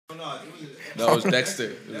No, it was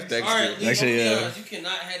Dexter. It was Dexter. All right, Dexter, yeah. You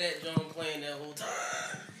cannot have that John playing that whole time.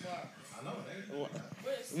 I know.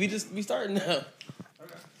 We starting now.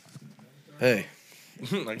 Hey,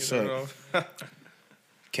 What's up?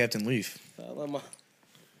 Captain Leaf. On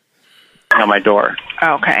my door.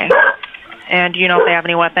 Okay. And do you know if they have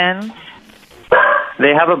any weapons?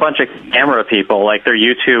 They have a bunch of camera people, like they're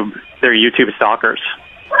YouTube stalkers.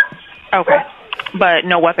 Okay. But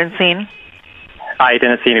no weapons seen? I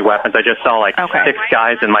didn't see any weapons. I just saw like 6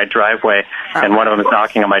 guys in my driveway, and one of them is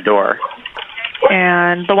knocking on my door.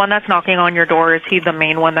 And the one that's knocking on your door, is he the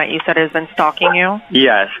main one that you said has been stalking you?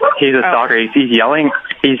 Yes, he's a stalker. He's yelling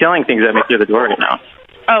things at me through the door right now.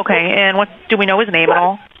 Okay, and do we know his name at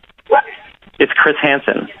all? It's Chris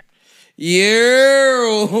Hansen.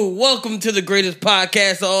 Yeah, welcome to the greatest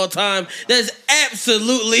podcast of all time. That's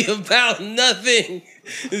absolutely about nothing.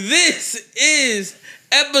 This is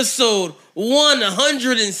episode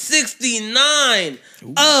 169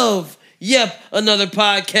 of another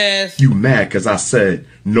podcast. You mad because I said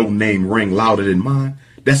no name ring louder than mine?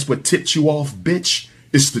 That's what tipped you off, bitch.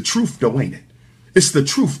 It's the truth, though, ain't it? It's the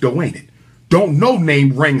truth, though, ain't it? Don't no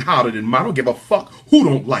name ring hotter than mine. I don't give a fuck who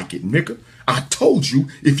don't like it, nigga. I told you,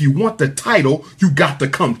 if you want the title, you got to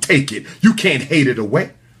come take it. You can't hate it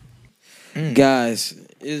away. Guys,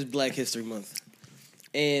 it is Black History Month.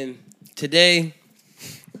 And today,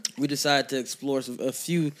 we decided to explore a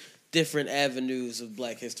few different avenues of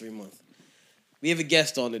Black History Month. We have a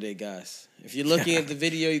guest on today, guys. If you're looking at the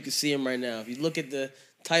video, you can see him right now. If you look at the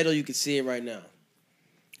title, you can see it right now.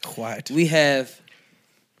 What? We have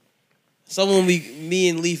someone me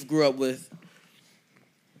and Leaf grew up with.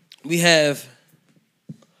 We have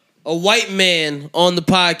a white man on the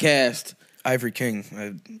podcast. Ivory King,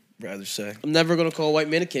 I'd rather say. I'm never going to call a white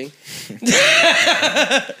man a king.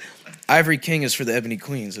 Ivory King is for the Ebony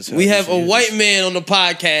Queens. That's how we have a white man on the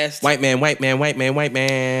podcast. White man.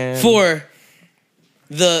 For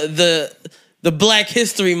the Black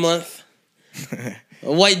History Month.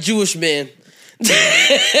 A white Jewish man.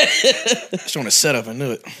 Just want to set up. I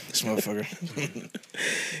knew it. This motherfucker.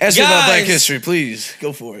 Ask me about Black history, please.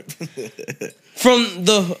 Go for it. From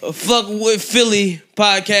the PhuckWitPhilly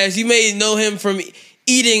podcast, you may know him from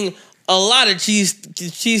eating a lot of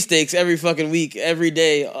cheesesteaks every fucking week, every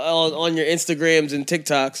day on your Instagrams and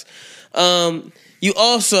TikToks. You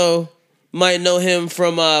also might know him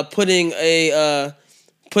from putting a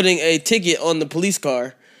ticket on the police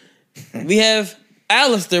car. We have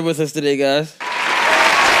Alister with us today, guys.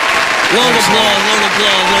 Long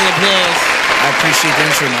applause. I appreciate the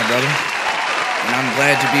intro, my brother. And I'm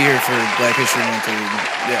glad to be here for Black History Month.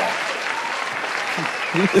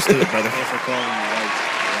 Let's do it, brother.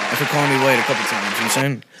 After calling me white a couple times, you know what I'm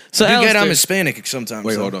saying? So I do get I'm Hispanic sometimes.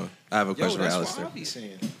 Wait, hold on. I have a question for Alister.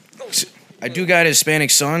 I do got a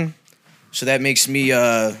Hispanic son, so that makes me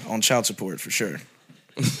on child support for sure.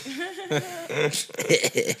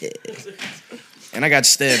 And I got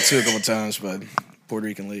stabbed too a couple times by Puerto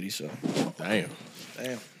Rican lady, so. Damn.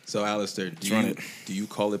 So, Alister, do you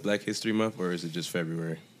call it Black History Month, or is it just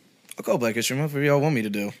February? I'll call Black History Month. What do y'all want me to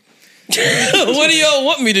do? What do y'all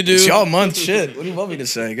want me to do? It's y'all month, shit. What do you want me to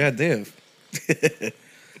say? God damn.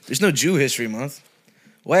 There's no Jew History Month.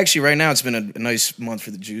 Well, actually, right now it's been a nice month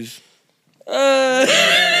for the Jews. We're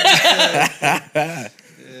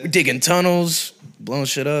digging tunnels, blowing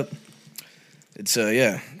shit up. It's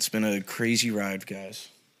it's been a crazy ride, guys.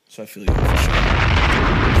 So I feel you for sure.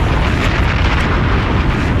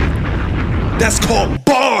 That's called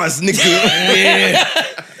bars, nigga. Yeah.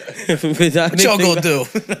 What y'all gonna do?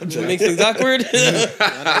 Make things awkward. Y'all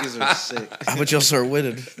niggas are sick. How about y'all start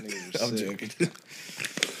winning? I'm joking.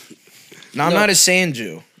 No, I'm not a sand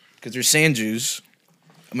Jew, because there's sand Jews.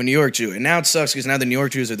 I'm a New York Jew, and now it sucks because now the New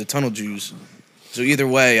York Jews are the tunnel Jews. So either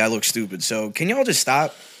way, I look stupid. So can y'all just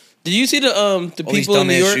stop? Did you see the all people these in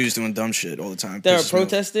New York Jews doing dumb shit all the time? that are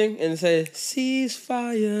protesting and say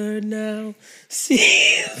ceasefire now,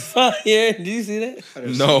 ceasefire? Did you see that?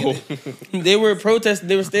 No. They were protesting.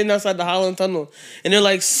 They were standing outside the Holland Tunnel, and they're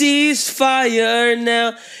like ceasefire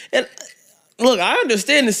now. And look, I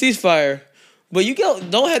understand the ceasefire, but you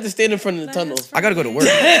don't have to stand in front of the tunnel. I gotta go to work.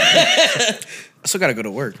 I still gotta go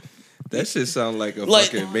to work. That shit sound like a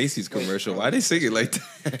fucking Macy's commercial. Why they sing it like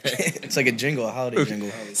that? It's like a jingle, a holiday jingle.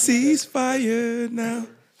 Ceasefire now.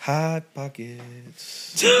 Hot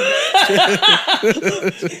pockets.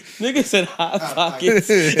 Nigga said hot pockets.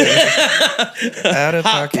 Out of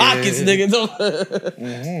hot pockets, nigga.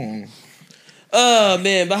 Mm-hmm. Oh,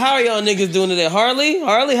 man. But how are y'all niggas doing today? Harley,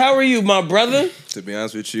 how are you, my brother? To be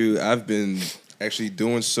honest with you, I've been actually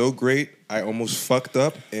doing so great, I almost fucked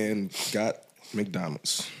up and got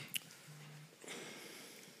McDonald's.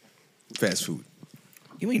 fast food.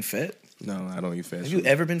 You ain't fat. No, I don't eat fast Have food. you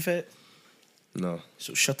ever been fat? No.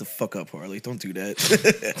 So shut the fuck up, Harley. Don't do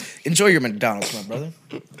that. Enjoy your McDonald's, my brother.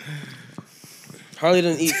 Harley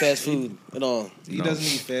doesn't eat fast food at all. He doesn't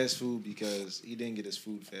eat fast food because he didn't get his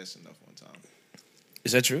food fast enough one time.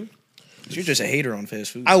 Is that true? You're just a hater on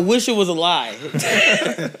fast food. I wish it was a lie.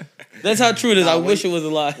 That's how true it is. I wish it was a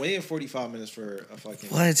lie. Waiting 45 minutes for a fucking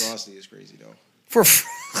What? Frosty is crazy, though.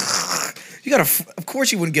 You gotta. Of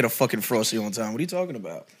course, you wouldn't get a fucking Frosty on time. What are you talking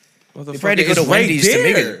about? You Motherfucker, probably go to it's Wendy's to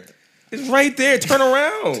make there. it. It's right there. Turn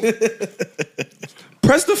around.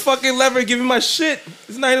 Press the fucking lever and give me my shit.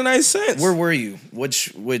 It's 99 cents. Where were you?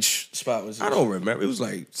 Which spot was it? I don't remember. It was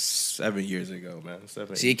like 7 years ago, man.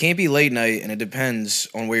 See, it can't be late night, and it depends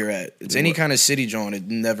on where you're at. It's any kind of city joint. It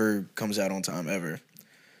never comes out on time, ever.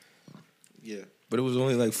 Yeah. But it was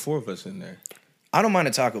only like 4 of us in there. I don't mind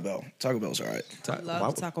a Taco Bell. Taco Bell's all right.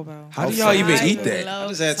 Love Taco Bell. How do y'all even eat that? I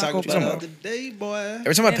just had Taco Bell the other day, boy.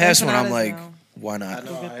 Every time I pass one, I'm like, why not? I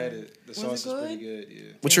know, I had it. The sauce is pretty good,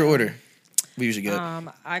 yeah. What's your order? We usually get.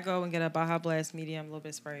 I go and get a Baja Blast medium, a little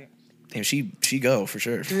bit Sprite. Damn, she go for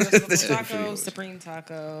sure. Taco, Supreme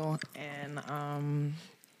Taco, and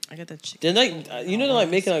I get the chicken. They're like, you know, they're like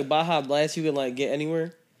making like Baja Blast. You can like get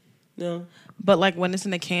anywhere. No, but like when it's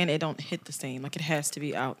in the can, it don't hit the same. Like it has to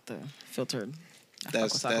be out the filtered.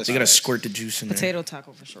 That's you gotta squirt the juice in there. Potato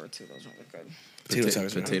taco for sure too. Those are really good.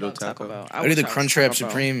 Potato taco. I do the Crunchwrap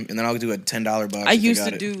Supreme, and then I'll do a $10 box. I used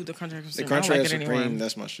to do the Crunchwrap Supreme. The Crunchwrap Supreme,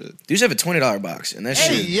 that's my shit. They used to have a $20 box, and that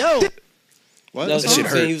shit. Yo. What? That shit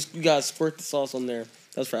hurt. You gotta squirt the sauce on there.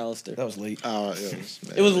 That's for Alister. That was late. Yeah,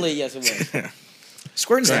 it was late. Yes, it was.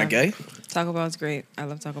 Squirting's not gay. Taco Bell is great. I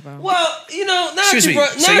love Taco Bell. Well, you know, now Excuse me.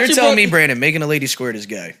 So you're telling me, Brandon, making a lady squirt is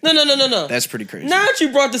gay? No. That's pretty crazy. Now that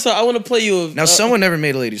you brought this up, I want to play you. Now, someone never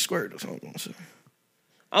made a lady squirt. That's all I'm gonna say.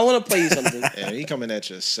 I want to play you something. Yeah, he coming at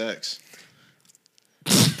you sex.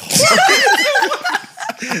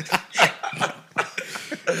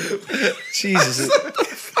 Jesus.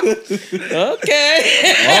 Okay.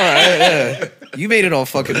 All right. Yeah. You made it all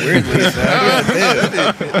fucking weirdly.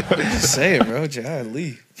 Just saying, bro.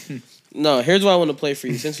 Golly. No, here's what I want to play for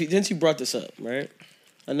you. Since you brought this up, right?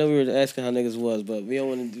 I know we were asking how niggas was, but we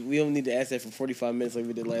don't need to ask that for 45 minutes like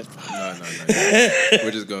we did last time. No.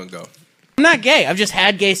 We're just gonna go. I'm not gay. I've just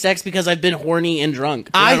had gay sex because I've been horny and drunk.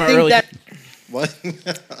 I think that. What?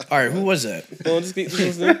 All right, who was that?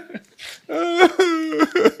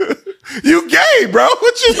 You gay, bro?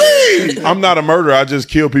 What you mean? I'm not a murderer. I just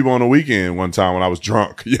killed people on the weekend one time when I was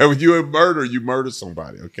drunk. Yeah, when you a murderer, you murder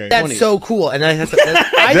somebody. Okay, that's so cool, and I think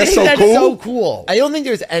that's so cool. I don't think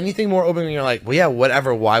there's anything more open when you're like, well, yeah,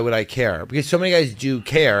 whatever. Why would I care? Because so many guys do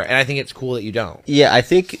care, and I think it's cool that you don't. Yeah, I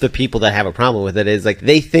think the people that have a problem with it is like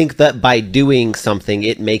they think that by doing something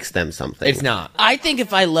it makes them something. It's not. I think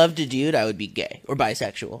if I loved a dude, I would be gay or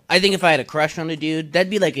bisexual. I think if I had a crush on a dude, that'd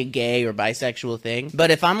be like a gay or bisexual thing.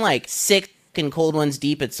 But if I'm like sick and cold ones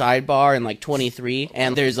deep at Sidebar and like 23,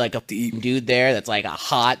 and there's like a dude there that's like a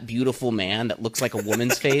hot, beautiful man that looks like a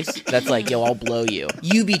woman's face, that's like, yo, I'll blow you.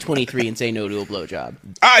 You be 23 and say no to a blowjob.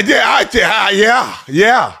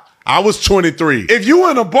 Yeah. I was 23. If you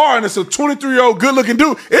in a bar and it's a 23-year-old good-looking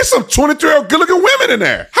dude, it's some 23-year-old good-looking women in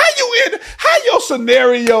there. How your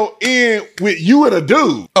scenario end with you and a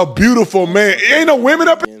dude, a beautiful man? Ain't no women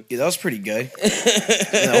up. Yeah, that was pretty gay.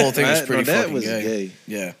 That whole thing was pretty fucking gay.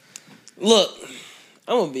 Yeah. Look,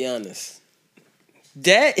 I'm gonna be honest.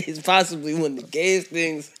 That is possibly one of the gayest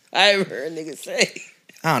things I ever heard a nigga say.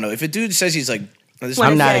 I don't know. If a dude says he's like,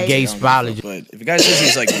 I'm not a gay spologist, but if a guy says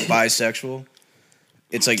he's like bisexual,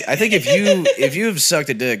 it's like I think if you've sucked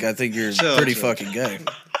a dick, I think you're pretty fucking gay.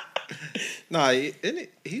 Nah,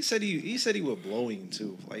 he said he would blow him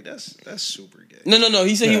too. Like that's super gay. No.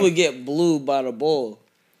 He said he would get blew by the bull.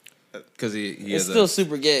 Because he it's still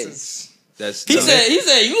super gay. He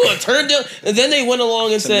said you gonna turn down, and then they went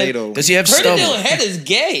along and said, "Does he have turn stubble? down head is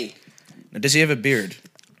gay." Does he have a beard?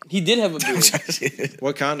 He did have a beard.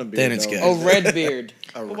 What kind of beard? Then it's gay. A red beard.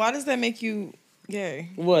 Why does that make you gay?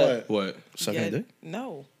 What? Sucking a dick?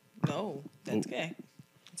 No, that's gay.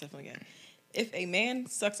 It's definitely gay. If a man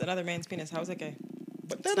sucks another man's penis, how is that gay?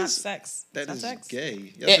 But it's not sex. That is sex.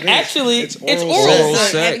 gay. It's oral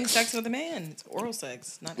sex. sex. Having sex with a man. It's oral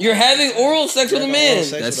sex. You're having oral sex with a man.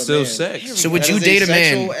 That's still sex. So would you date a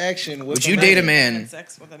man? Would you date a man?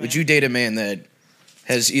 Would you date a man that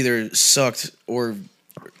has either sucked or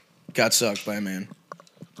got sucked by a man?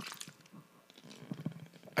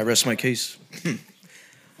 I rest my case.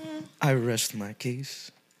 I rest my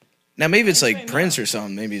case. Now maybe it's like Prince or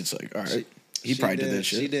something. Maybe it's like, all right, he probably did that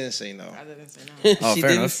shit. She didn't say no. I didn't say no. Oh, she fair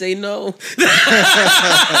didn't enough. say no.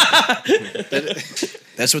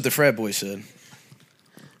 That's what the frat boy said.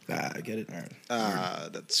 I get it. All right.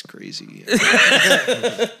 That's crazy.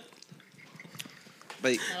 I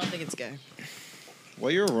don't think it's gay.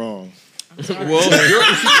 Well, you're wrong. Well, you're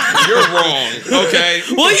wrong. Okay.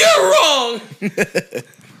 Well, you're wrong.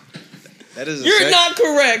 That is You're not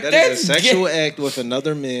correct. That That's is a sexual gay. act with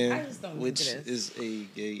another I man, just don't which think it is a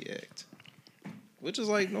gay act. Which is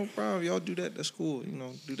like no problem. Y'all do that. That's cool.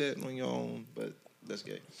 Do that on your own. But that's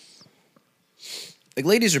gay. Like,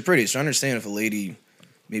 ladies are pretty, so I understand if a lady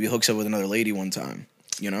maybe hooks up with another lady one time.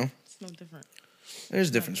 It's no different. There's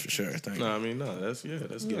a difference for sure. I think. No, I mean that's gay.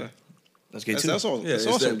 That's gay too. That's all. Yeah, That's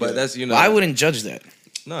also but gay. that's Well, I wouldn't judge that.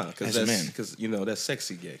 Nah, because As a man. that's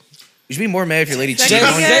sexy gay. You should be more mad if your lady Sexy cheated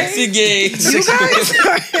on you. Sexy gay. You guys,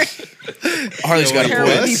 Harley's got a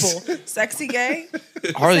terrible point. people. Sexy gay.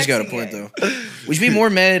 Harley's got a Sexy point gay. though. Would you be more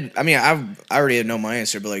mad? I mean, I already know my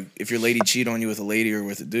answer, but like, if your lady cheat on you with a lady or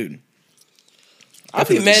with a dude, I'd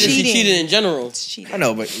be mad if she Cheating. cheated in general. It's cheating. I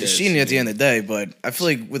know, but it's cheating at the end of the day. But I feel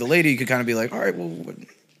like with a lady, you could kind of be like, all right, well,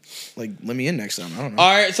 like let me in next time. I don't know.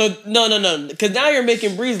 All right, so no, because now you're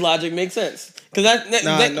making Bree's logic make sense. Because No,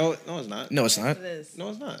 it's not. No, it's not. It is. No,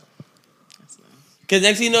 it's not. Because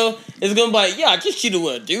next thing you know, it's gonna be like, yeah, I just cheated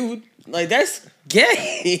with a dude. Like that's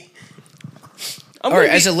gay. All right,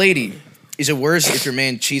 as a lady, is it worse if your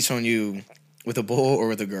man cheats on you with a bull or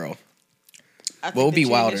with a girl? I think What would be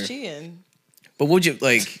cheating wilder? is cheating. But would you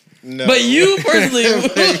like? No. But you personally,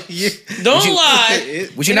 don't lie.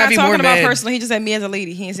 Would you We're not be more talking about mad? personal. He just said me as a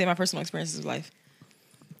lady. He didn't say my personal experiences of life.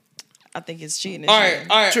 I think it's cheating. All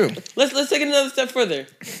right. True. Let's take it another step further.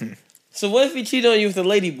 So what if he cheated on you with a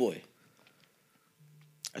lady boy?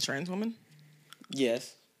 A trans woman?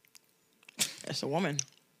 Yes. That's a woman.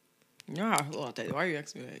 You know how I feel about that. Why are you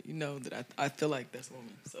asking me that? You know that I feel like that's a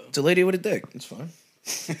woman. So It's a lady with a dick. It's fine.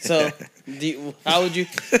 So, how would you?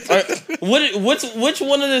 Which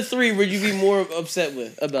one of the three would you be more upset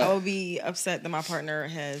with I about? would be upset that my partner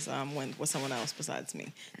has went with someone else besides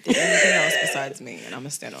me. Did anything else besides me, and I'm gonna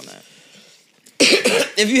stand on that.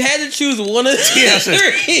 If you had to choose one of the three,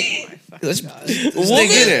 Let's woman, dig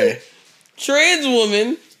in there. trans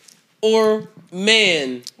woman, or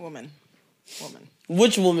man? Woman.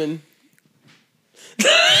 Which woman?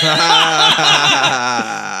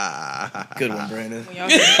 Good one, Brandon. When y'all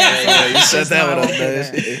You set that one up,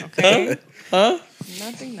 man. Okay. Huh?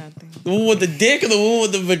 Nothing. The one with the dick or the one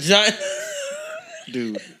with the vagina?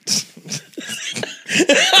 Dude.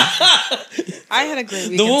 I had a great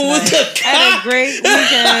weekend. The one with tonight. the I had a great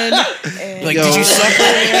weekend. and- Like, did you suck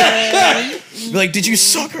her? Like, did you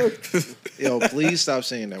suck her? Yo, please stop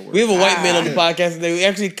saying that word. We have a white man on the podcast today.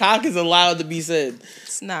 Actually, cock is allowed to be said.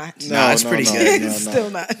 It's not. Nah, it's pretty good. It's still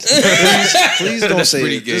not. Please don't say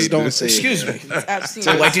pretty it. gay, Just don't dude. say Excuse it. me. It's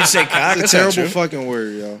absolutely. So, like, did you say cock? It's That's a not terrible true. fucking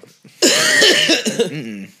word, yo.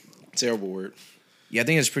 Terrible word. Yeah, I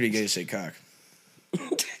think it's pretty gay to say cock.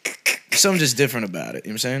 Something just different about it. You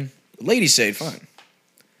know what I'm saying? Ladies say it fine.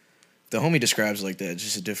 The homie describes it like that. It's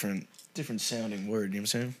just a different sounding word. You know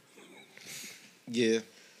what I'm saying? Yeah.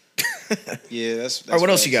 Yeah, that's All right, what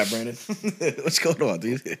else you got, Brandon? What's going on,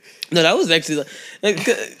 dude? No, that was actually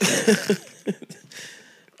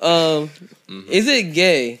is it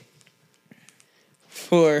gay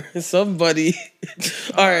for somebody?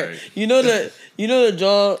 All right, you know the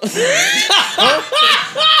John.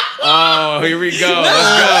 Oh, here we go.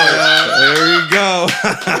 Let's go. Here we go.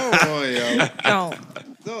 Come on, yo.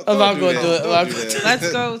 Don't. I'm not going to do it. Don't do that.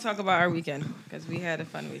 Let's go talk about our weekend because we had a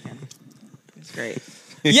fun weekend. It's great.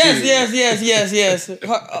 Yes.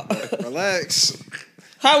 Relax.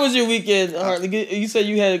 How was your weekend, Hartley? You said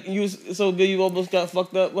you was so good you almost got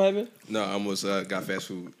fucked up. What happened? No, I almost got fast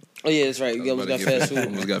food. Oh yeah, that's right. You almost got fast food.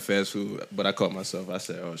 Almost got fast food, but I caught myself. I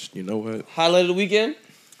said, "Oh, you know what?" Highlight of the weekend?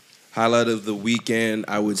 Highlight of the weekend,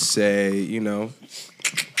 I would say,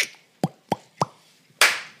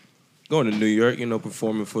 going to New York.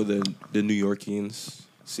 Performing for the New Yorkians.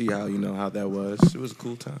 See how that was. It was a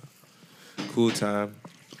cool time. Cool time.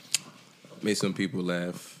 Made some people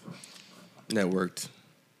laugh. Networked.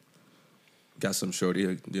 Got some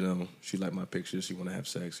shorty, she liked my pictures. She want to have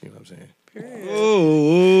sex. You know what I'm saying?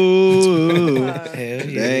 Ooh,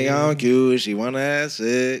 dang on cute. She wanna have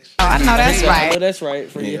sex. Oh, I know that's I know right. that's right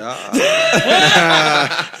for you. Yeah.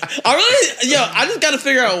 I just got to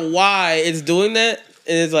figure out why it's doing that,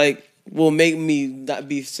 and it's like will make me not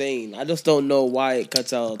be sane. I just don't know why it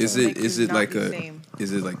cuts out. Is it like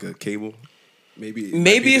a cable?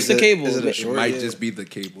 Maybe it's the cable. is it a It short? might Yeah. just be the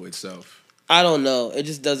cable itself. I don't know. It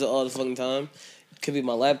just does it all the fucking time. Could be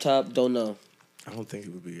my laptop. Don't know. I don't think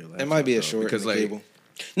it would be your laptop. It might be a though, short because in the like cable.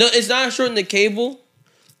 No, it's not shorting the cable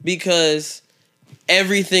because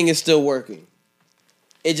everything is still working.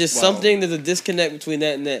 It's just something. There's a disconnect between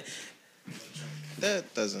that and that.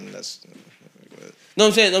 That doesn't. That's. No,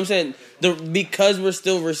 I'm saying because we're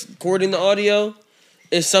still recording the audio,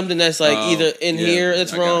 it's something that's like either in here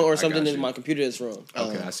that's wrong or something in my computer that's wrong.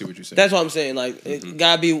 Okay, I see what you're saying. That's what I'm saying. Like it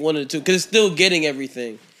gotta be one of the two because it's still getting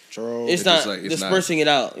everything. True. It's not dispersing it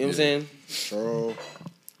out. You know what I'm saying? True.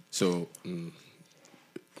 So I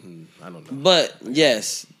don't know. But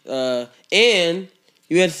yes, and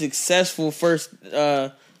you had a successful first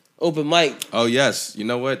open mic. Oh yes, you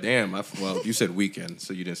know what? Damn. Well, you said weekend,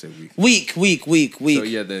 so you didn't say week. Week.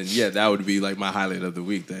 So that would be like my highlight of the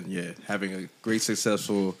week. Then having a great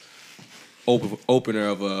successful opener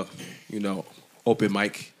of a open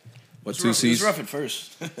mic. What It was rough at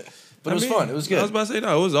first, but it was fun. It was good. I was about to say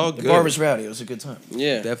no, it was all good. The bar was rowdy. It was a good time.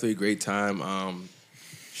 Yeah, definitely a great time.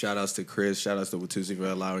 Shout outs to Chris. Shout outs to Watusi for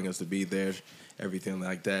allowing us to be there. Everything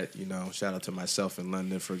like that. Shout out to myself in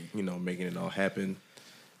London for making it all happen.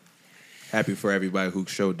 Happy for everybody who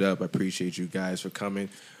showed up. I appreciate you guys for coming.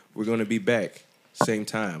 We're going to be back same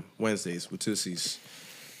time, Wednesdays, Watusi's,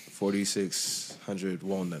 4600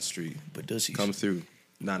 Walnut Street. Come through,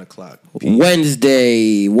 9 o'clock.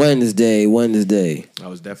 Wednesday. I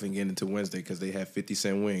was definitely getting into Wednesday because they have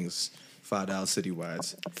 50-cent wings, $5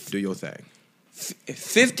 citywides. Do your thing.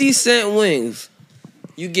 50-cent wings.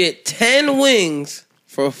 You get 10 wings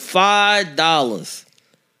for $5.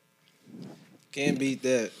 Can't beat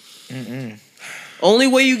that. Only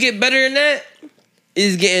way you get better than that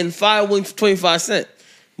is getting 5 wings for 25 cents.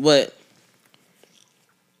 But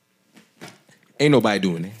ain't nobody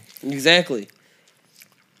doing it. Exactly.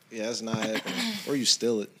 Yeah, that's not happening. Or you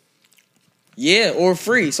steal it. Yeah, or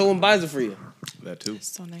free. Someone buys it for you. That too.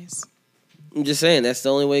 So nice. I'm just saying that's the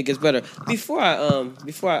only way it gets better. Before I'm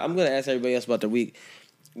gonna ask everybody else about their week.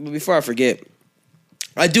 But before I forget,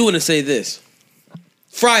 I do want to say this.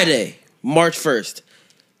 Friday, March 1st,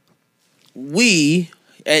 we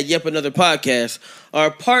at Yep Another Podcast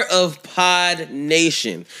are part of Pod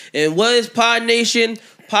Nation. And what is Pod Nation?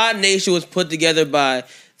 Pod Nation was put together by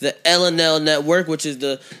the L&L Network, which is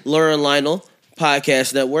the Laura and Lionel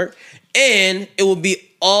Podcast Network. And it will be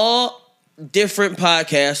all different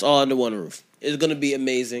podcasts all under one roof. It's going to be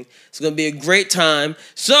amazing. It's going to be a great time.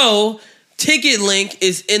 So, ticket link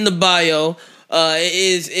is in the bio. It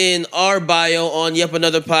is in our bio on Yep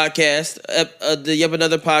Another Podcast, the Yep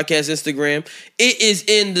Another Podcast Instagram. It is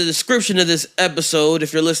in the description of this episode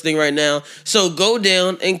if you're listening right now. So go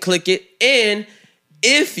down and click it. And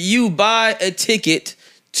if you buy a ticket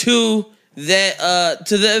to that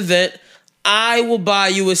to the event, I will buy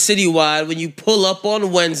you a citywide when you pull up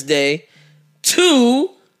on Wednesday to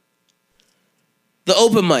the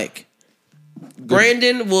open mic.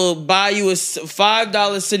 Brandon will buy you a $5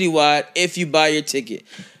 citywide if you buy your ticket.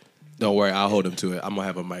 Don't worry, I'll hold him to it. I'm gonna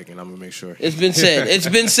have a mic and I'm gonna make sure. It's been said. It's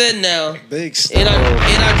been said now. Big stuff. And I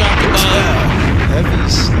dropped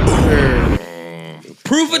the bomb.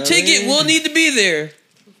 Proof of ticket will need to be there.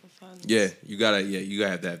 Yeah, you gotta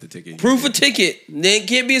have to have the ticket. Proof of ticket. Then it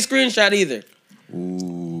can't be a screenshot either.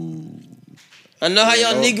 Ooh. I know how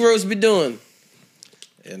y'all Negroes be doing.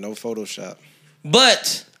 Yeah, no Photoshop.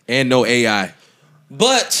 But. And no AI.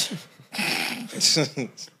 But.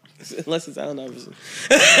 Unless it's Allen Iverson.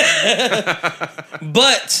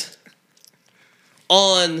 But.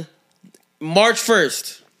 On March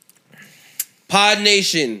 1st, Pod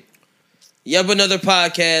Nation, Yep Another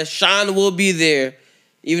Podcast, Sean will be there.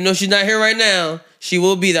 Even though she's not here right now, she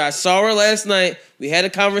will be there. I saw her last night. We had a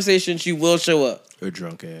conversation. She will show up. Her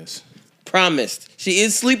drunk ass. Promised. She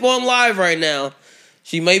is asleep on live right now.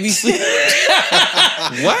 She may be sleep.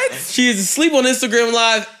 What? She is asleep on Instagram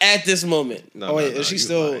Live at this moment. No, wait, is she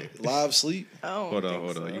still live sleep? Oh, hold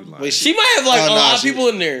on. You lying. Wait, she might have like a lot of people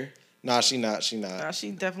in there. Nah, she not. Nah,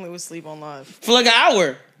 she definitely was sleep on live. For like an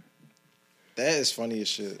hour. That is funny as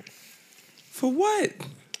shit. For what?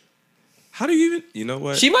 How do you even? You know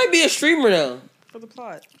what? She might be a streamer now. For the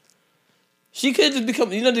plot. She could just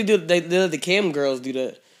become. You know they let the cam girls do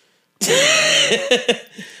that.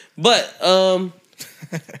 But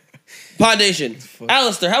Pod Nation,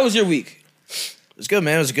 Alister, how was your week? It was good,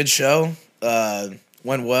 man. It was a good show.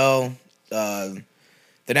 Went well. Then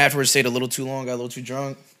afterwards stayed a little too long. Got a little too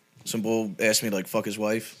drunk. Some bull asked me to like fuck his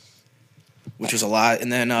wife, which was a lot.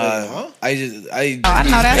 And then I know that's right.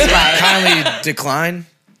 kindly declined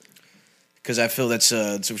because I feel it's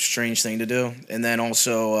a strange thing to do. And then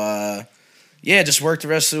also, just worked the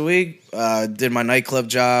rest of the week. Did my nightclub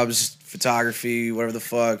jobs, photography, whatever the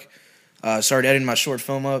fuck. Started editing my short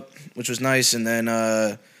film up, which was nice. And then,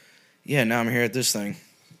 now I'm here at this thing.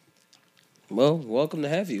 Well, welcome to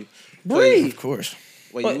have you. Bree. Of course.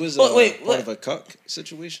 Wait, you was part of a cuck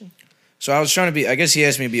situation? So I was trying to be. I guess he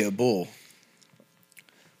asked me to be a bull.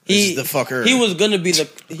 This is the fucker. He was gonna be the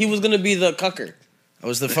cucker. I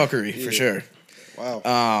was the fuckery for sure. Wow.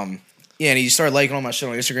 Yeah, and he started liking all my shit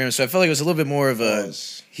on Instagram, so I felt like it was a little bit more of a.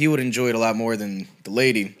 He would enjoy it a lot more than the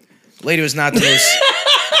lady. The lady was not the most.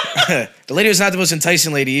 The lady was not the most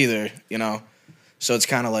enticing lady either, you know. So it's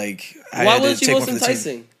kind of like. Why was she most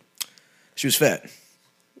enticing? She was fat.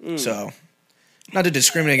 So, not to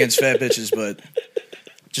discriminate against fat bitches, but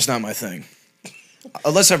just not my thing.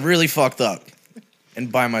 Unless I'm really fucked up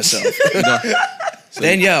and by myself.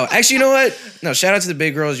 Then actually, you know what? No, shout out to the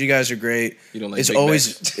big girls. You guys are great. You don't like it's big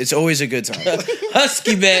always backs. it's always a good time.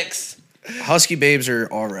 Husky backs. Husky babes are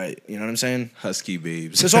all right. You know what I'm saying? Husky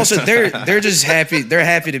babes. Because also they're just happy. They're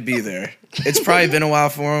happy to be there. It's probably been a while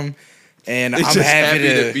for them, and I'm just happy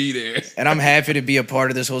to be there. And I'm happy to be a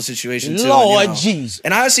part of this whole situation too. Lord and, jeez.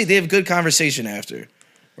 And honestly, they have good conversation after.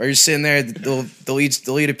 Where you're sitting there, they'll eat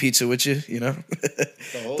a pizza with you. You know,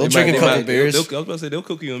 they'll drink a couple beers. I was about to say they'll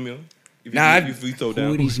cook you a meal. If you throw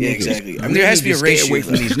down. Yeah, exactly. I mean, there has to be a ratio. If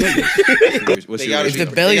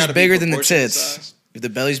the belly's bigger than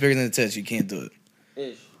the tits, you can't do it.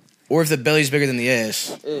 Ish. Or if the belly's bigger than the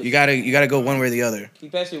ass, you gotta go one way or the other. Can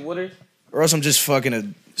you pass me water? Or else I'm just fucking a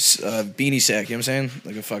beanie sack. You know what I'm saying?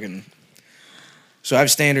 Like a fucking. So I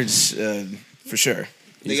have standards for sure.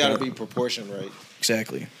 They gotta be proportioned right.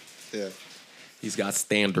 Exactly. Yeah. He's got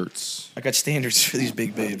standards. I got standards for these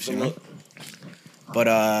big babes, you know. But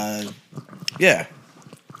yeah.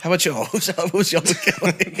 How about y'all? Who's y'all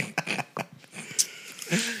going?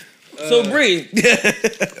 So Bree.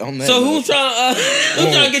 So who's trying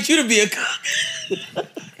to get you to be a cock?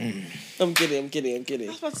 I'm kidding.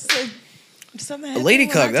 I was about to say something. A lady happened when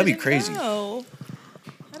cuck, I that'd be didn't crazy. know.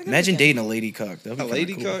 Imagine dating a lady cuck. That'd be A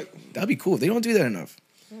lady cool. cuck? That'd be cool. They don't do that enough.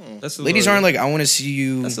 Ladies aren't like, I want to see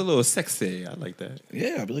you. That's a little sexy. I like that.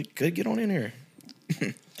 Yeah, I'd be like, good, get on in here.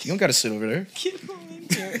 You don't got to sit over there.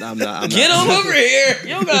 I'm not. Get on over here. You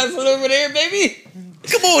don't gotta sit over there, baby.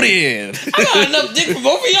 Come on in. I got enough dick for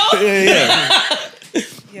both of y'all. Yeah.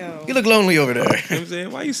 Yo. You look lonely over there. You know what I'm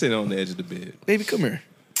saying? Why you sitting on the edge of the bed? Baby, come here.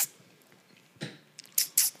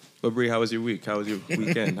 But Bree, how was your week? How was your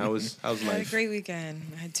weekend? How's I had a life? great weekend.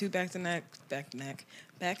 I had two back-to-back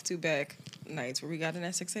nights where we got in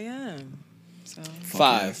at 6 a.m. So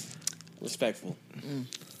 5. Respectful.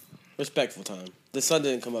 Respectful time. The sun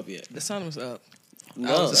didn't come up yet. the sun was up.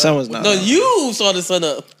 No, The sun was not. No, you saw the sun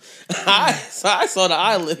up. I saw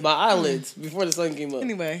my eyelids before the sun came up.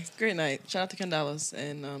 Anyway, great night. Shout out to Candalos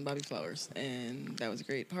and Bobby Flowers, and that was a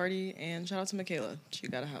great party. And shout out to Michaela. She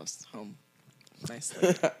got a home. Nice.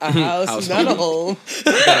 A house, not a home. She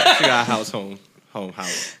got a house, home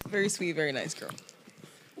house. Very sweet, very nice girl.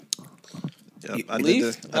 Yep,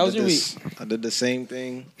 How was your week? I did the same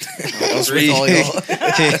thing. I was with all y'all.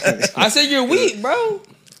 I said your week, bro.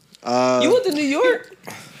 You went to New York?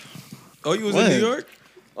 Oh, you was When? in New York?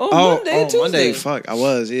 Monday, Tuesday. Monday. Fuck, I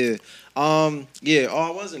was. Yeah. Yeah. Oh,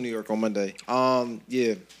 I was in New York on Monday.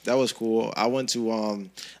 Yeah, that was cool. I went to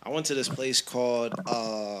this place called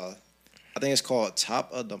I think it's called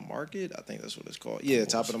Top of the Market. I think that's what it's called. Yeah,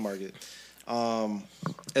 Top of the Market.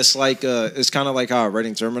 It's like it's kind of like how a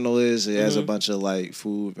Reading Terminal is. It has a bunch of like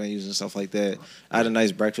food menus and stuff like that. I had a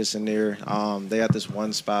nice breakfast in there. They got this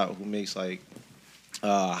one spot who makes like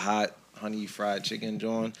hot honey fried chicken,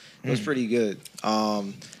 John. It was pretty good.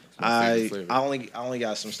 I only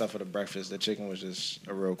got some stuff for the breakfast. The chicken was just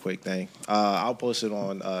a real quick thing. I'll post it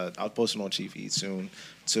on Chief Eat soon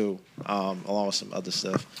too, along with some other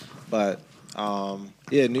stuff. But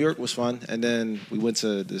yeah, New York was fun. And then we went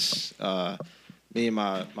to this. Me and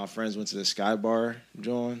my friends went to the Sky Bar,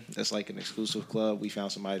 John. That's like an exclusive club. We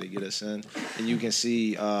found somebody to get us in, and you can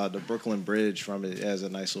see the Brooklyn Bridge from it. It has a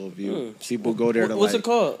nice little view. People go there to What's it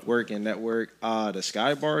called? Work and network. The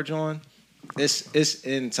Sky Bar, John. It's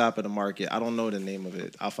in Top of the Market. I don't know the name of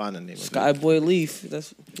it. I'll find the name of it. Skyboy Leaf.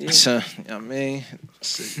 That's I mean,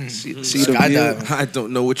 see the Skydiving. view. I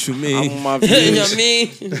don't know what you mean. I'm on my you views. know what I mean?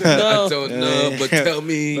 I don't know, but tell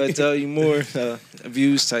me. But tell you more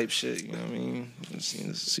views type shit. You know what I mean?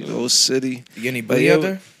 See the whole city. You get any booty out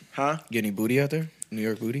there? Huh? You get any booty out there? New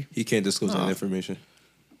York booty? He can't disclose that information.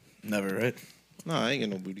 Never, right? No, I ain't get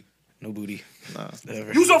no booty. No booty. Nah.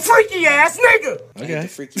 Never. You's a freaky ass nigga. Okay. The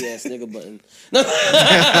freaky ass nigga button.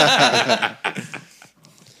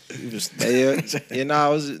 You just It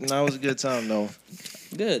was a good time though.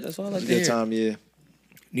 Good. That's all I It like was a to good hear. time, yeah.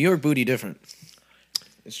 New York booty different.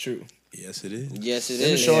 It's true. Yes, it is. Yes, it Them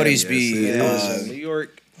is. shorties yes, be it is. New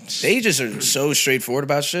York. they just are so straightforward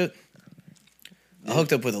about shit. I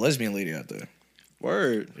hooked up with a lesbian lady out there.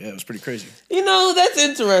 Word. Yeah, it was pretty crazy. You know, that's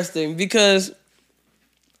interesting because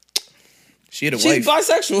She had a She's wife.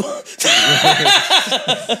 bisexual.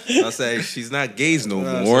 I say she's not gays no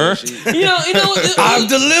more. You know. I'm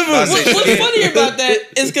delivered. What's funny about that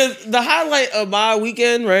is because the highlight of my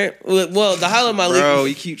weekend, right? Well, the highlight of my Bro,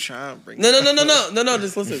 you keep trying to bring. No.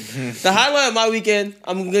 Just listen. The highlight of my weekend.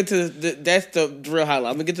 I'm gonna get to that's the real highlight.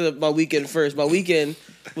 I'm gonna get to my weekend first. My weekend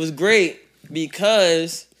was great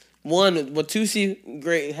because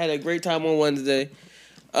Watusi had a great time on Wednesday.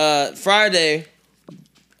 Friday,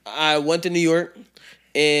 I went to New York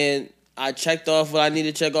and I checked off what I need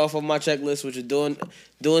to check off on my checklist, which is doing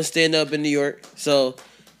stand up in New York. So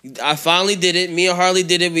I finally did it. Me and Harley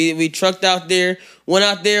did it. We trucked out there, went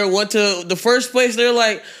to the first place. They're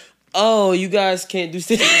like, "Oh, you guys can't do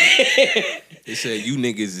stand up." They said you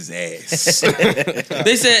niggas is ass.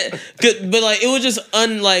 They said, but like it was just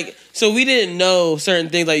so we didn't know certain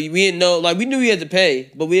things. Like we didn't know, like we knew we had to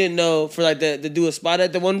pay, but we didn't know for like to do a spot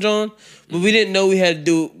at the one John. But we didn't know we had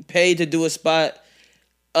to pay to do a spot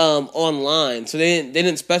online. So they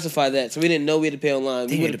didn't specify that. So we didn't know we had to pay online.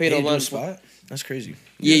 We would have paid online. Spot? That's crazy.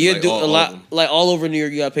 Yeah, you like do a lot, of like all over New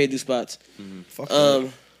York. You got to pay to do spots. Mm-hmm. Fuck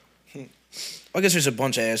that. I guess there's a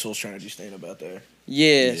bunch of assholes trying to do stand up out there.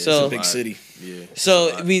 Yeah, so it's a big city. Yeah.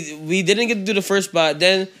 So we didn't get to do the first spot.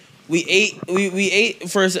 Then we ate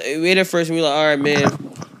first. We ate it first, and we were like, all right, man.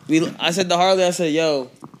 I said to Harley, I said, yo,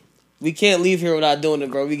 we can't leave here without doing it,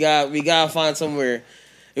 bro. We gotta find somewhere.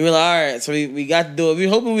 And we were like, all right. So we got to do it. We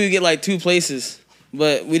were hoping we would get like 2 places,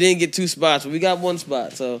 but we didn't get 2 spots. But we got 1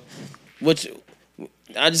 spot. So, which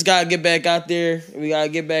I just gotta get back out there. We gotta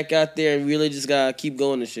get back out there and really just gotta keep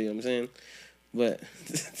going and shit. You know what I'm saying, but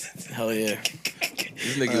hell yeah.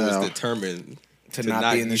 This nigga was determined to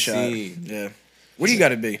not be in the shot. seen. Yeah. What do you got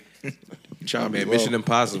to be? Man, Mission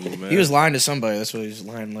Impossible, man. He was lying to somebody. That's why he was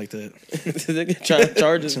lying like that. They trying to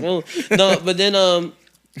charge his phone. No, but then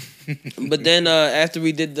after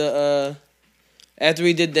we did that,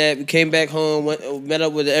 we came back home, met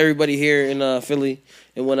up with everybody here in Philly,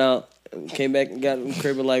 and went out. Came back and got in the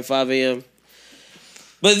crib at like 5 a.m.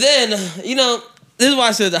 But then, this is why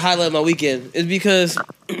I said the highlight of my weekend is because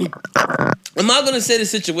I'm not gonna say the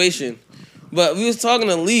situation, but we was talking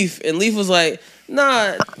to Leaf, and Leaf was like,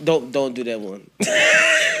 "Nah, don't do that one.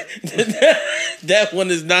 That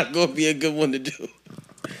one is not gonna be a good one to do."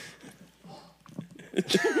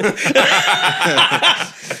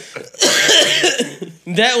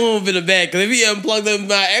 That one would have been a bad, because if he unplugged them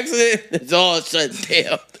by accident, it's all shut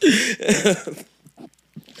down.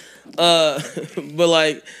 But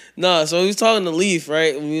like, nah, so we was talking to Leaf,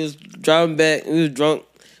 right? And we was driving back, we was drunk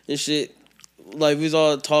and shit. Like, we was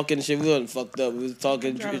all talking and shit. We wasn't fucked up. We was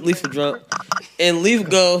talking, Leaf was drunk. And Leaf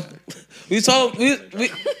go, we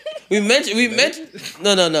mentioned,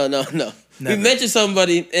 no. We mentioned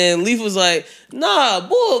somebody, and Leaf was like, "Nah,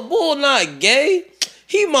 bull not gay.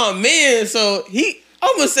 He my man, so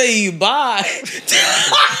I'm gonna say he bi."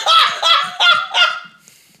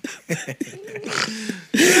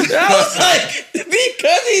 I was like,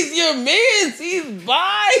 because he's your man, he's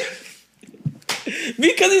bi.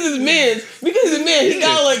 Because he's his man. He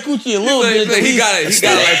gotta like coochie a little bit. He gotta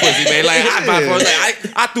like pussy, man. Like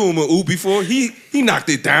I threw him an ooh before. He knocked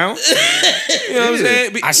it down. You know what I'm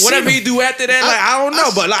saying? Whatever he do after that, like I don't know,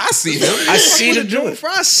 but like I see him. I seen him do it.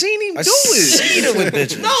 I seen him do it. Seen it with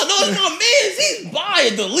bitches. No, it's my man. He's bi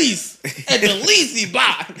at the least. At the least, he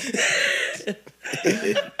bi.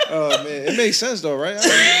 Oh man, it makes sense though, right?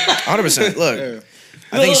 100%. Look. Yeah.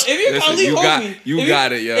 I think if you can't leave homie, you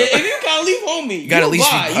got it, yo. If you can't leave homie, you gotta at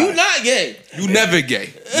least bi. You not gay. You never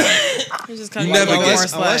gay. Just You never gay.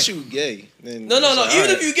 Unless you gay. Then No. Even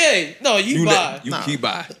if you gay, no, you bi. You keep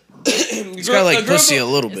bi. He's got like pussy a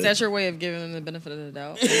little Is bit. that your way of giving them the benefit of the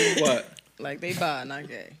doubt? What? Like they bi, not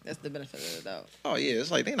gay. That's the benefit of the doubt. Oh yeah,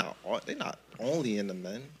 it's like they not only in the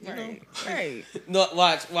men. Right. No,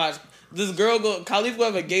 watch. This girl Khalif will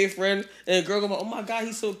have a gay friend, and the girl go, "Oh my god,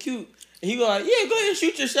 he's so cute." And he go like, "Yeah, go ahead and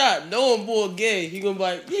shoot your shot." No one boy gay. He gonna be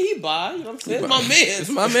like, "Yeah, he bi." You know what I'm saying? It's my man. It's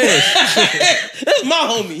my man. That's my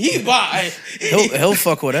homie. He bi. He'll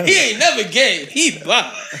fuck whatever. He ain't never gay. He bi.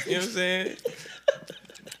 You know what I'm saying?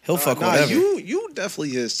 He'll fuck whatever. You definitely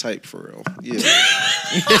his type for real. Yeah.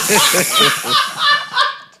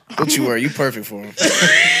 What you were? You perfect for him.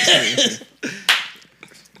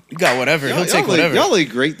 You got whatever. He'll take whatever. Y'all look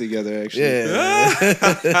great together, actually.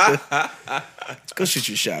 Yeah. Go shoot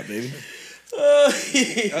your shot, baby.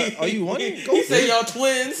 Are you one? He said y'all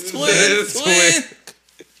twins.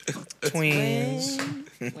 Twins.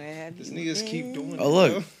 These niggas keep doing. Oh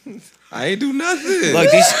look, I ain't do nothing.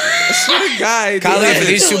 look these. I swear to God, Khalif, are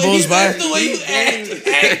these two bulls by? That's the way you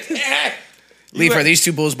act. Leaf, are these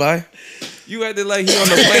two bulls by? You acted like he on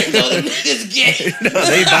the plane. No, the nigga's gay. No,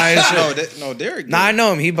 they buy his shit. No, Derek. Nah, I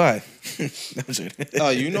know him. He buy. I'm joking. Oh,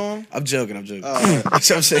 you know him? I'm joking. That's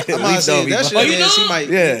what I'm saying. I'm about to say, that shit, you know he him? might.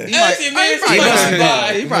 Yeah. He might. He must be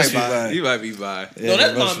bi. He must probably be bi. bi. He might be bi. No,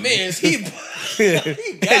 that's my man.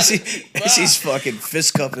 He's fucking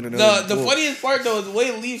fist cupping and No, the funniest part though is the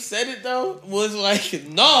way Leaf said it though was like,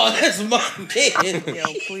 "No, that's my man." Yo,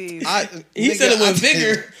 please. He said it with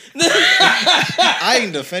vigor. I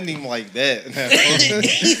ain't defending him like that.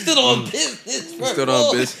 He stood on business. He stood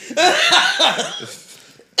on business.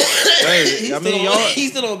 Hey, I mean, y'all. He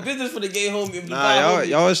stood on business for the gay homie. Nah,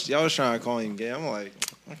 y'all was trying to call him gay. I'm like,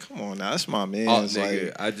 oh, come on now, that's my man. Oh, It's nigga,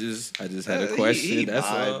 like, I just had a question. He That's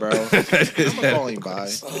bi, all, bro. I'm gonna call him bi.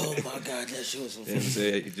 Oh my god, that shit was so You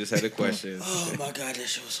funny. just had a question. Oh my god, that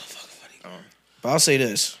shit was so fucking funny. But I'll say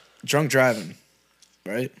this: drunk driving,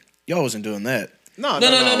 right? Y'all wasn't doing that. No. Boy,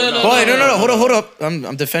 no. Hold up.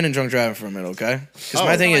 I'm defending drunk driving for a minute, okay? Because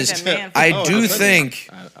my thing is, I do think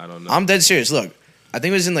I don't know. I'm dead serious. Look, I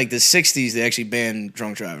think it was in like the '60s they actually banned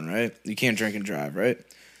drunk driving, right? You can't drink and drive, right?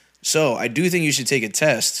 So I do think you should take a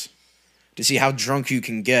test to see how drunk you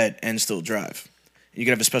can get and still drive. You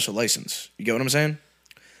can have a special license. You get what I'm saying?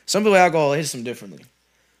 Some people alcohol hits them differently.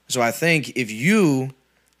 So I think if you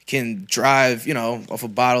can drive, off a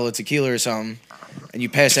bottle of tequila or something, and you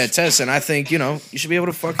pass that test, and I think, you should be able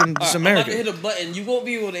to fucking just I'm about America. to hit a button. You won't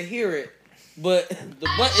be able to hear it, but the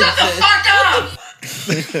button Shut the fuck up!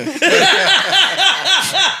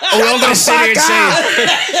 Oh, we all gonna sit here and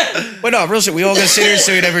say it. Wait, no, real shit. We all gonna sit here and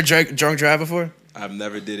say you never drunk drive before? I've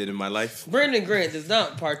never did it in my life. Brandon Grant does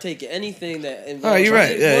not partake in anything that involves. Oh, you're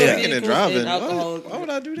right. Yeah. vehicles And driving. and alcohol. Why would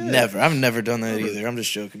I do that? Never. I've never done that either. I'm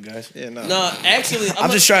just joking, guys. Yeah, no. No, actually,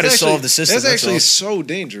 I'm just trying to solve the system. That's actually all. so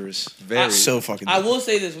dangerous. Very. So fucking. I will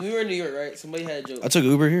say this: when we were in New York, right? Somebody had a joke. I took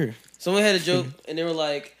Uber here. Somebody had a joke, and they were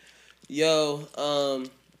like, "Yo,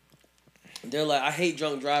 they're like, I hate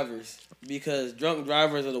drunk drivers because drunk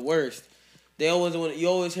drivers are the worst. They always you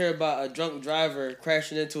always hear about a drunk driver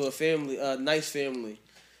crashing into a family, a nice family.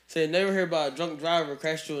 So you never hear about a drunk driver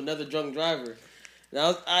crash to another drunk driver.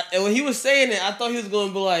 And when he was saying it, I thought he was going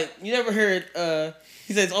to be like, you never heard.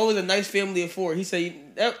 He said it's always a nice family of four. He said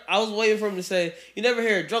I was waiting for him to say you never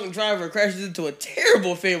hear a drunk driver crashes into a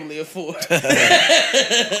terrible family of four.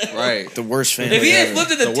 Right. The worst family. If he had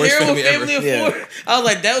flipped it a terrible family of Yeah. four, I was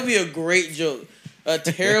like, that would be a great joke. A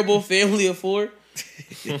terrible family of four.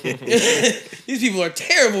 These people are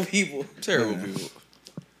terrible people. Terrible people.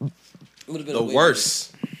 Would've been The a way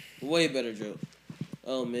worst. better- way better joke.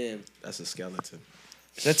 Oh man. That's a skeleton.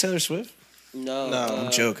 Is that Taylor Swift? No.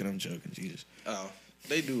 I'm joking. Jesus. Oh,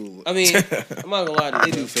 they do. I mean, I'm not gonna lie to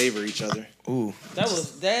you. They do favor each other. Ooh.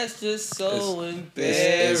 That's just so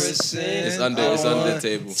embarrassing. It's under the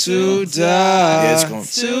table. To die. Yeah, it's going.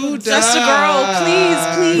 To die. Just a girl,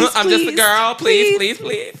 please. I'm just a girl. Please. I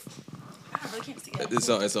really can't see it.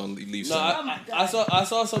 It's on Leaf. No, I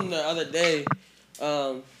saw something the other day.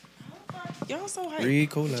 Y'all so hyped.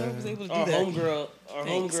 Rico Joe was able to do Our that.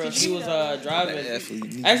 homegirl, she was driving.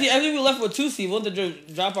 Athlete. Actually, I think we left with Tusi. We went to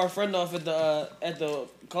drop our friend off at the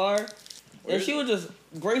car, and she was just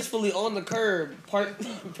gracefully on the curb,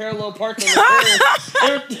 parallel parked on the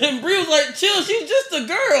curb. And Bree was like, "Chill, she's just a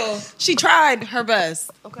girl." She tried her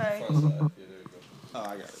best. Okay. Oh,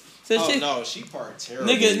 I got it. So No, she parked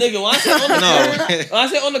terribly. nigga, when I say on the curb, when I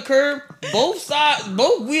say on the curb,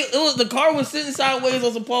 both wheels, the car was sitting sideways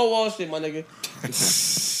on some Paul Wall shit, my nigga.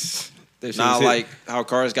 Not like how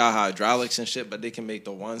cars got hydraulics and shit, but they can make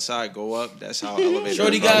the one side go up. That's how elevator.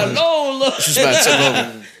 Shorty got no look. She's about to tip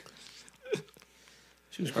over.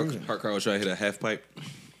 She was cruising. Her car was trying to hit a half pipe.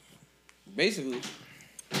 Basically.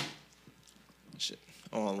 Shit.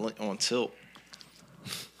 On tilt.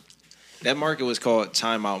 That market was called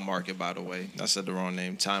Timeout Market, by the way. I said the wrong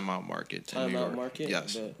name. Timeout Market. in New Timeout York. Market.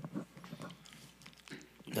 Yes.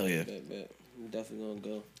 Hell yeah. Bet. I'm definitely gonna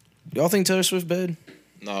go. Y'all think Taylor Swift bad?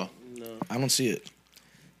 No. I don't see it.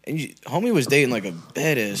 And homie was dating like a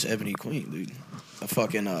badass Ebony Queen, dude. A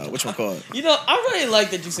fucking whatchamacallit? You know, I really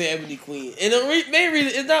like that you say Ebony Queen, and the main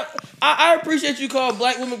reason is not. I appreciate you call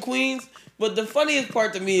black women queens, but the funniest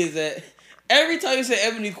part to me is that every time you say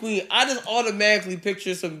Ebony Queen, I just automatically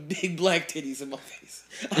picture some big black titties in my face.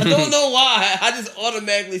 I don't know why. I just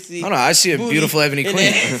automatically see. I don't know. I see a booty beautiful Ebony and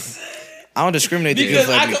Queen. ass. I don't discriminate the Because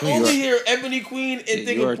beautiful I Ebony can Queen. only hear Ebony Queen and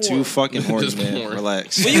think You are of porn. too fucking horny, Just man. porn.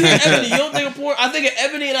 Relax. When you hear Ebony, you don't think of porn. I think of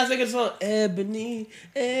Ebony and I think of the song Ebony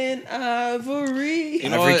and Ivory. You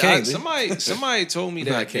know Ivory what? King, Somebody told me that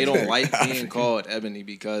Black they King. don't like being called Ebony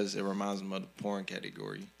because it reminds them of the porn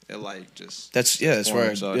category. They're like just That's porn,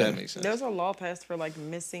 right. so Yeah. that makes sense. There's a law passed for like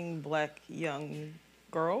missing black young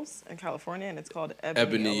girls in California, and it's called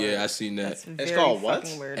Ebony, Alert. yeah, I seen that. That's It's very called what?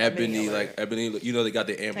 fucking weird. Ebony, Alert. like Ebony. You know they got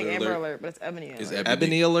the It's Amber like Amber Alert. Alert, but it's Ebony Alert. It's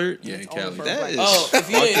Ebony Alert? Yeah, in It's only Cali. for That black is people. Oh, if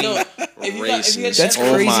you didn't know, if you had racist. the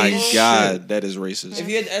Oh SOS my on your god, phone- that is racist. If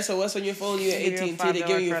you had the SOS on your phone, you had They give you AT&T, they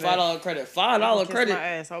give you a $5 credit. $5 Kiss credit. my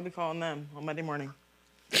ass. I'll be calling them on Monday morning.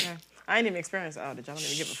 Yeah. I ain't even experienced the outage. I don't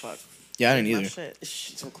even give a fuck. Yeah, I didn't My either. shit.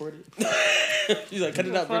 It's recorded. She's like, cut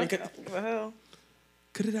it out, bro. bro. Give a hell.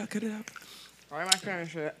 Cut it out, cut it out. All right, my experience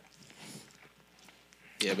shit.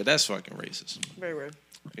 Yeah, but that's fucking racist. Very weird.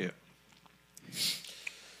 Yeah.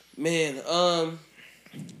 Man,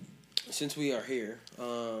 since we are here,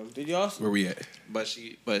 did y'all? Where we at? But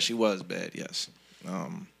she was bad, yes.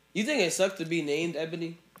 You think it sucked to be named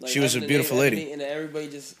Ebony? She was having a the beautiful name lady. Ebony and everybody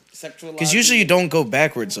just sexualized. Because usually you don't go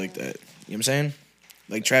backwards like that. You know what I'm saying?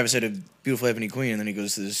 Like Travis had a beautiful ebony queen, and then he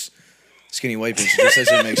goes to this skinny white bitch. It just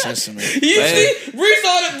doesn't make sense to me. You see, Bree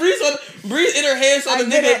saw it. Bree in her hands saw the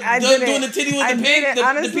nigga doing the titty with the pig,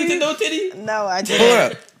 the pizza dough titty. No, I didn't. Pull her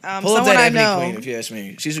up. Pull up someone that I ebony know. queen, if you ask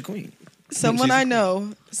me. She's a queen. Someone She's a I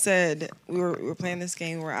know said we were playing this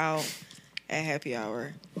game. We're out at happy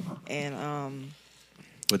hour, and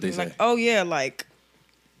What they we were say? like, oh yeah, like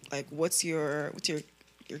what's your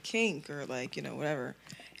kink or like whatever,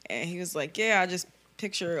 and he was like, yeah, I just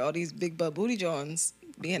picture all these big butt booty joints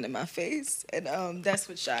being in my face, and that's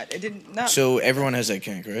what shot. It didn't not. So everyone has that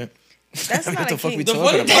kink, right? That's what not the a fuck kink. we The talking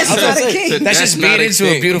funny about? part- That's not a kink. That's just not being a into a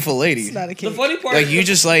kink. beautiful lady. It's not a kink. The funny part, Like you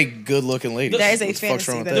just like good looking ladies. That is a What the fuck's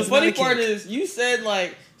fantasy. wrong with That the that? is funny not a part kink. is you said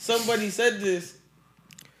like somebody said this,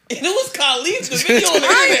 and it was Khalif. The video on the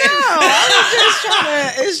I internet. know. I was just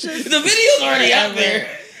trying to. It's just The video's already out there.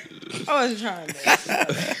 I was trying to.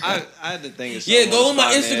 I had to think of Yeah, something go on my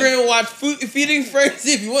on the spot, Instagram and watch Feeding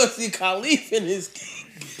Frenzy if you want to see Khalif and his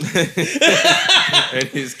And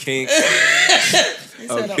his kink. said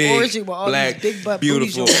A an big, orgy with all these black, big butt booty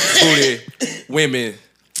beautiful joints. booty women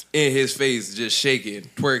in his face, just shaking,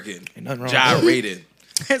 twerking, Ain't nothing wrong with that. gyrating.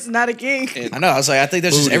 It's not a kink. I know. I was like, I think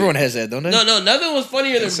that's just Booty. everyone has that, don't they? No, nothing was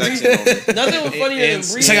funnier than Bree. Nothing was funnier than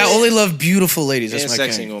Bree. It's like I only love beautiful ladies. That's And my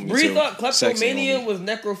sexing kink. on me Bree too. thought Sexing on kleptomania me. was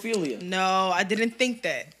necrophilia. No, I didn't think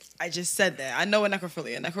that. I just said that. I know what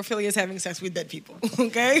necrophilia. Necrophilia is having sex with dead people.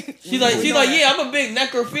 Okay. She's like, yeah, I'm a big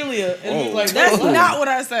necrophilia, and he's like, That's no. not what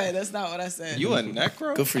I said. That's not what I said. You a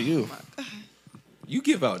necro? Good for you. You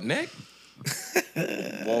give out neck?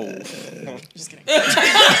 Whoa. Just kidding.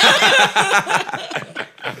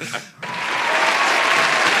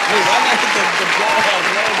 Wait, why not hit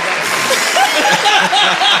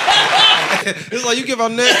the It's like you give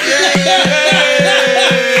out neck.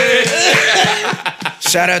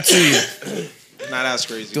 Shout out to you. Nah, that's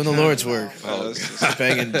crazy. Doing the Lord's work. Oh, that's just-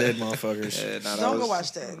 Banging dead motherfuckers. Yeah, nah, that Don't was- go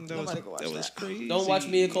watch that. Nobody go watch That was that. crazy. Don't watch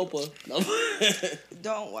Mea Culpa. No.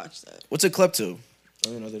 Don't watch that. What's a klepto? I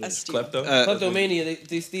don't know what that That's is. steal. Klepto? Kleptomania,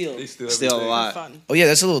 they steal. They steal Still a everything. lot. Fun. Oh yeah,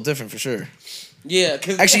 that's a little different for sure. Yeah,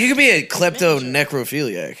 cause Actually, you could be a klepto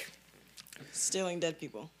necrophiliac Stealing dead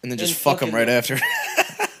people. and then just And fuck them fucking right after.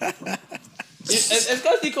 it's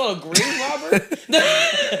because he called a grave robber.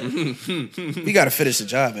 You got to finish the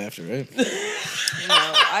job after, right? No,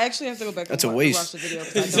 I actually have to go back That's a and waste. watch the video.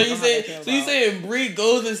 'Cause I So don't you know how that saying, came about. Bree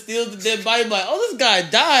goes and steals the dead body? Like, oh, this guy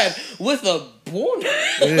died with a boner.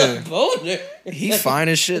 Yeah. Boner. He fine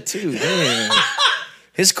as shit too. Damn.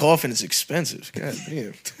 His coffin is expensive. God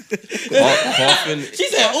damn. Coffin. She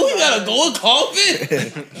said, "Oh, you got a gold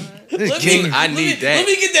coffin? King, I need that. Let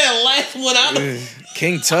me get that last one out."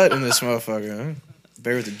 King Tut in this motherfucker. Huh?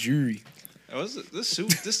 Bear with the jury. Was it this suit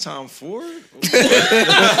this Tom Ford?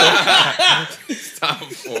 Time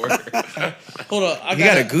for. Hold on, You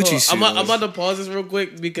got a Gucci suit I'm on. about to pause this real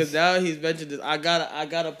quick because now he's mentioned this. I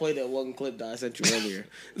gotta play that one clip that I sent you earlier.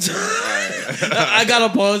 I gotta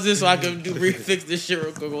pause this so I can fix this shit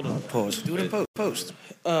real quick. Hold on. Pause. Do it in post.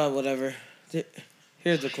 Whatever.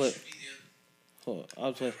 Here's the clip. Hold on,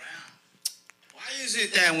 I'll play. Why is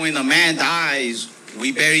it that when a man dies,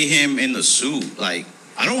 we bury him in the suit? Like,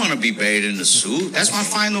 I don't want to be buried in the suit. That's my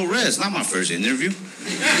final rest, not my first interview.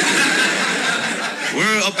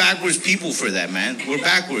 We're a backwards people for that, man. We're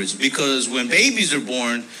backwards because when babies are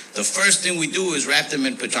born, the first thing we do is wrap them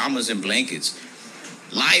in pajamas and blankets.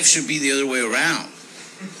 Life should be the other way around.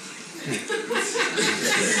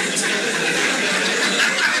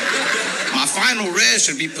 My final rest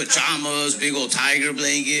should be pajamas, big old tiger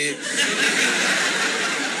blanket.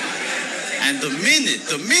 And the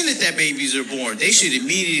minute that babies are born, they should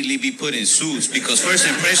immediately be put in suits because first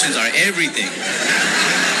impressions are everything.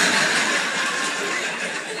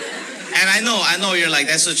 And I know you're like,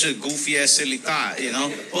 that's such a goofy ass silly thought, you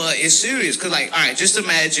know? But it's serious, cause like, all right, just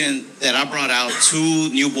imagine that I brought out 2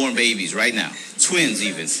 newborn babies right now. twins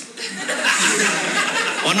even.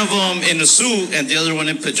 One of them in a suit and the other one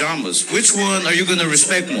in pajamas. Which one are you gonna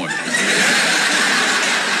respect more?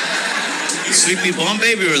 Sleepy Bum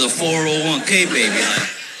Baby or the 401k baby?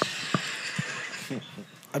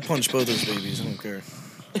 I punch both those babies. I don't care.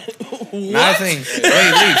 What? Nothing.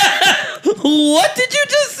 Wait, Leaf. What did you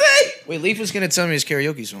just say? Wait, Leaf was gonna tell me his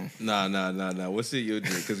karaoke song. Nah. What's it you do?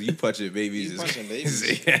 Because you punching babies. You punching babies?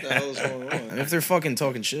 What the hell's going on? And if they're fucking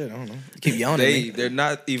talking shit, I don't know. They keep yelling at me. They're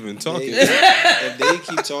not even talking. If they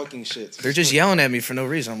keep talking shit, They're just yelling at me for no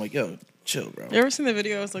reason. I'm like, yo, chill, bro. You ever seen the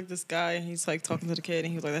video? It's like this guy, and he's like talking to the kid,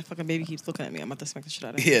 and he was like, "That fucking baby keeps looking at me. I'm about to smack the shit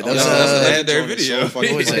out of him." Yeah, that was that's a that legendary joint is video. so funny.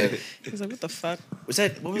 What was that? He was like, "What the fuck?" Was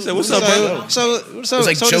that? What He was, said, what's "What's up, that? bro?" What's up? It was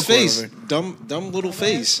like his choke face? over. Dumb little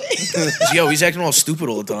face. Yo, he's acting all stupid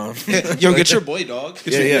all the time. Yo, get your boy, dog.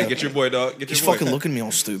 Get your boy, dog. Get He's your boy. fucking looking at me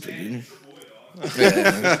all stupid, dude.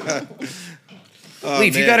 Oh,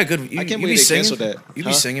 Leaf, you man. got a good. You, I can't you believe be they singing. canceled that. You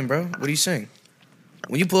be singing, bro. What do you sing?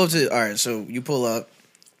 When you pull up to, all right. So you pull up,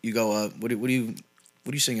 you go up. What are you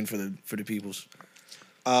singing for the peoples?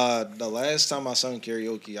 The last time I sung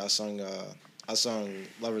karaoke, I sung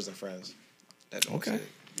Lovers and Friends. That don't Okay. say-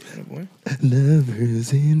 Yeah, boy.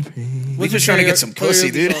 Lovers and friends. Leaf was trying to get some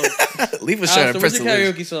pussy, dude. Karaoke Leaf was trying to What's press your the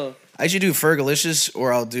list. karaoke song? I usually do Fergalicious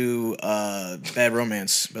or I'll do Bad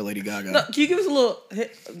Romance by Lady Gaga. No, can you give us a little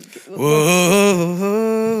hit?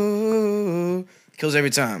 Whoa, kills every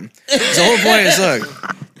time. The whole point is, look,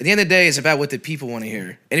 at the end of the day, it's about what the people want to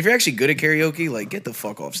hear. And if you're actually good at karaoke, like, get the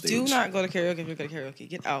fuck off stage. Do not go to karaoke if you're good at karaoke.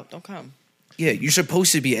 Get out. Don't come. Yeah, you're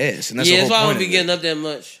supposed to be ass, and that's Yeah, the that's whole why I point don't be of it. getting up that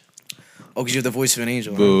much. Oh, because you're the voice of an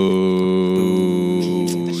angel.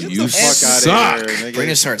 You Fuck out suck. of here, nigga.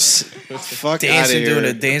 Brandon starts Fuck out of dancing, here. doing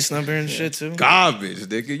a dance number and shit, too. Garbage,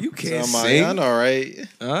 nigga. You can't Tell my sing. I know, right?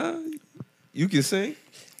 Huh? You can sing.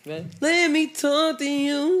 Let me talk to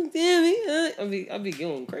you. I be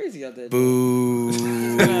going crazy out there. Boo.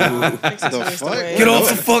 The fuck? Get off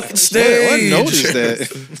the fucking stage. I noticed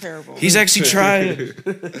that. Terrible. He's actually trying.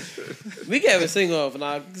 We can have a sing off, and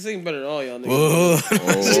I can sing better than all y'all niggas. Whoa. No,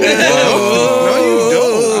 you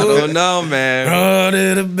don't. I don't know, man. Run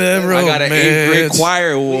in a bed, I got an 8th grade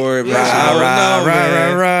choir award, man. I don't know,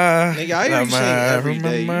 man. Nigga, I hear you sing every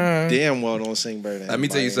day. You damn well don't sing better than Let me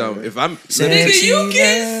tell you everybody something. If I'm Nigga, you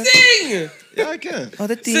can sing. Yeah, I can. All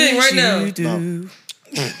the things Sing right now. you do.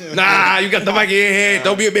 nah, you got the mic in your head.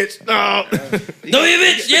 Don't be a bitch. No. Don't be a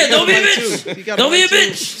bitch. Yeah, don't be a bitch. Don't be a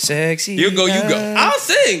bitch. Sexy. You go. I'll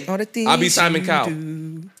sing. All the things I'll be Simon you Cowell.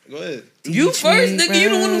 do. Go ahead. You first, nigga. You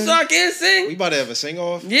the one who saw I can't We sing. about to have a sing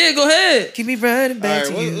off. Yeah, go ahead. Keep me running back All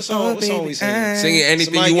right, to you. what song we singing? Singing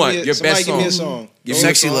anything Somebody you give want. me- Your somebody best give me a song. song. Give Throw me a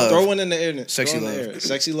Sexy song. Love. Throw one in the air. Sexy Throw in the Love. air.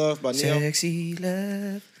 Sexy Love by Neo. Sexy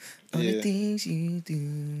love. All the Yeah. things you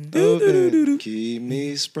do. Keep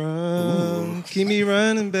me sprung. Keep me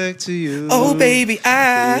running back to you. Oh, baby,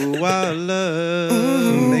 I. Ooh, I love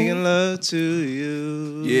making love to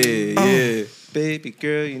you. Yeah. Baby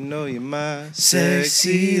girl, you know you're my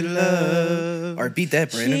sexy love. Or beat that,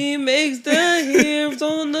 Brandon. She makes the hairs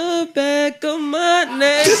on the back of my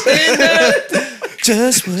neck stand up.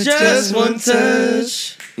 Just one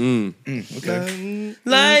touch. Okay.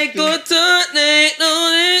 Like a tornado.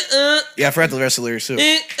 Yeah, I forgot the rest of the lyrics too.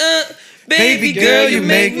 Baby girl, you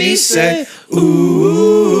make me say,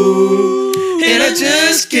 ooh, and I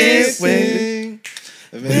just can't wait.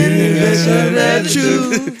 that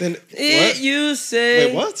Then It you say.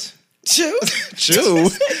 Wait, what? Chew. Chew. I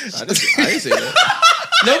didn't say that.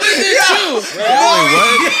 Nobody did chew. Wait,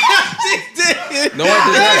 what? No, I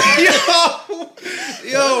did not.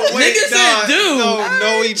 Yo, wait, Nigga said do.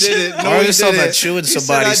 No, he didn't. No, I he just thought didn't. about chewing He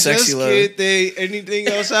somebody's said, sexy I love. just can't think anything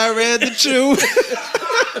else I'd rather chew.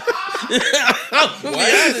 He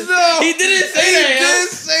didn't say He that. did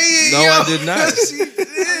say it. No, yo. I did not. Yes, he did.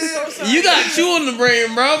 You got chew on the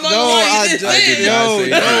brain, bro. I'm not No, gonna lie, I you didn't I say did it. not No, say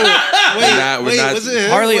no. that. Wait, We're wait, not- was it him?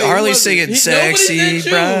 Harley, Wait, who Harley was it? singing Nobody sexy, said chew.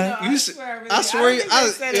 bruh. You, I swear,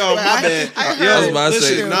 yo, my bad. I was Yo, about to say.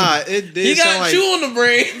 listen, nah, it He did got sound like chew on the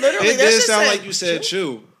brain. it did sound like you said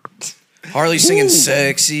chew. Harley singing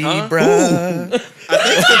sexy, Huh? bruh. I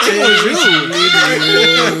think the thing was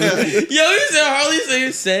you. Yo, he said Harley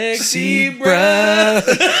saying sexy, See, bruh.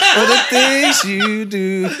 bruh. All the things you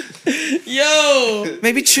do. Yo.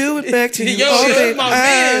 Maybe chew it back to you. Yo, Oh, this baby, is my I-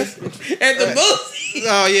 man. At the most.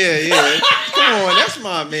 Oh yeah. Come on, that's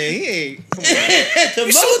my man. He ain't. Come on. At the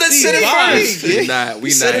You saw most, that he said it vibes. first. We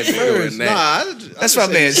said not it even doing first. that. Nah, That's my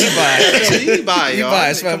man. He buy. He buy, He y'all. buy.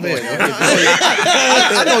 That's my Come on, man. y'all.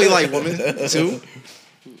 I know he like women too.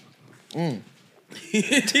 He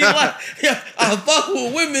like, yeah, I fuck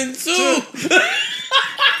with women too.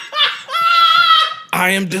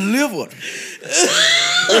 I am delivered.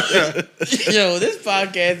 Yo, this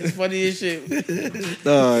podcast is funny as shit.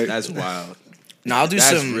 That's wild. No, I'll do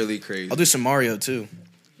That's some. really crazy. I'll do some Mario too.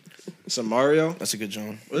 Some Mario? That's a good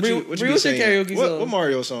John. What you what's be your saying? karaoke song? What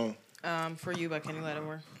Mario song? For You by Kenny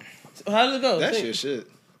Lattimore. How does it go? That's Sing. your shit.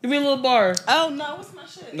 Give me a little bar. Oh no, what's my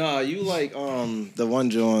shit? Nah, you like the one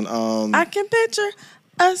John. I can picture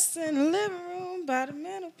us in the living room by the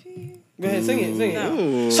mantelpiece. Go ahead, sing it. Sing it.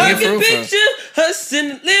 No. I can picture us in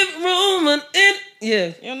the living room and yeah.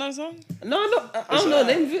 You don't know the song? No, I don't know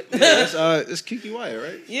the name of it. It's Kiki Wyatt,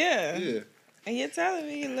 right? Yeah. Yeah. And you're telling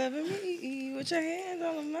me you're loving me with your hands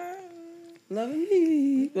on mine. Loving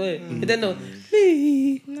me. Go ahead. Hit that note.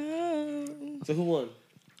 Me. No. So who won?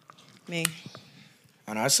 Me.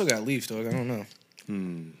 I know. I still got Leaf, dog. I don't know.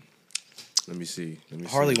 Let me see.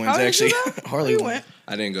 Harley wins Oh, did actually. you go? Harley You went. went.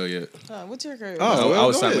 I didn't go yet. What's your karaoke? I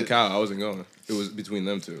was go Simon ahead. Cowell. I wasn't going. It was between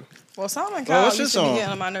them two. Well, Simon Cowell what's your used to be song?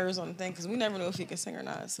 getting on my nerves on the thing because we never knew if he could sing or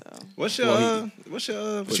not. So. What's your Well, what's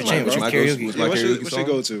your What's your song, jam? What's bro? your karaoke? What's Yeah, my what's karaoke your song?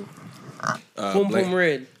 go-to? Boom Blake. Boom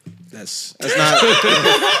Red. That's not.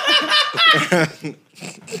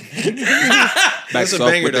 That's a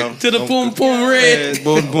banger though. To the Boom Boom Red.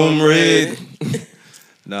 Boom Boom Red.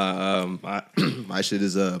 My shit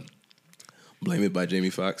is Blame It by Jamie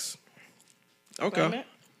Foxx. Okay.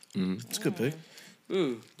 It's a good pick.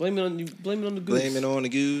 Blame it on you. Blame it on the goose. Blame it on the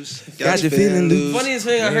goose. Got you feeling loose. Funniest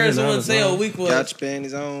thing I heard someone say all week was. Got your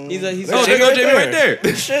panties on. He's Oh, there go Jamie right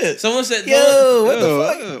there. Shit. Someone said, Yo, what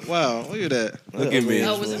the fuck? Wow, look at that. Look at me.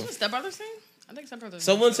 Oh, was this what Step Brothers thing? I think Step Brothers.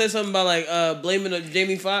 Someone said something about like blaming on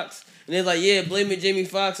Jamie Foxx, and they're like, yeah, blaming Jamie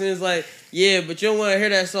Foxx, and it's like, yeah, but you don't want to hear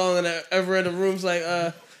that song, and ever in the room's like,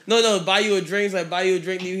 no, buy you a drink, it's like buy you a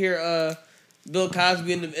drink, and you hear Bill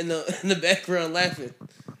Cosby in the background laughing,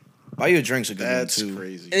 Buy you a drink's a good one That's too.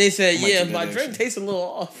 crazy. and they said, I might yeah, do that my drink actually. tastes a little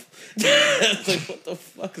off. It's like, what the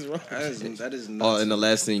fuck is wrong? That is Oh, nuts. and the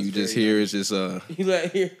last thing you just hear is just You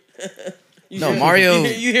like hear? No, Mario.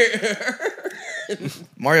 You hear?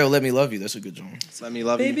 Mario, Let Me Love You. That's a good song. Let me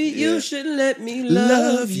love Baby, you. you should let me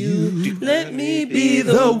love you. Let me be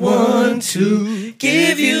the one to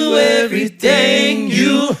give you everything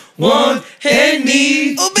you want and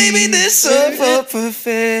need. Oh, baby, this up for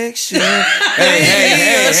perfection.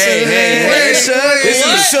 hey. This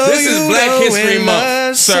is Black History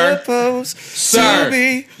Month, sir. Sir,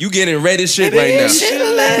 you getting red as shit right now.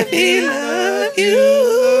 Let me love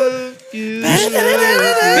you.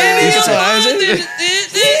 Baby, Is you're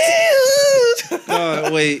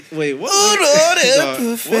Wait. What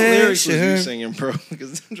lyrics was you singing, bro?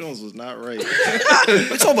 Because them Jones was not right. What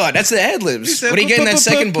you talking about? That's the ad libs. What are you getting that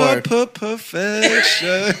second bar?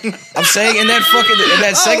 Perfection. I'm saying in that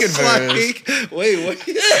second verse. Wait.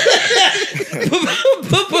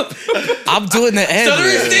 I'm doing the ad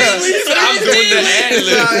libs. I'm doing the ad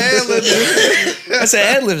lib. That's the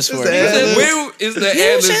ad libs for it. Where is the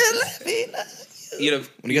ad lib?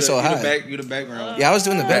 When you get so high. You the background. Yeah, I was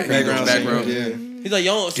doing the Background. background. Yeah. He's like,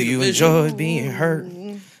 y'all don't see Do the you visual. enjoy being hurt?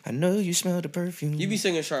 I know you smell the perfume. You be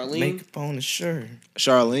singing Charlene? Makeup on the shirt.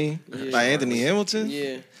 Charlene by Anthony Hamilton.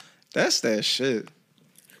 Yeah. That's that shit.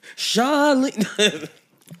 Charlene.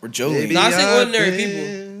 Or Jolene. Nah, I sing Ordinary People.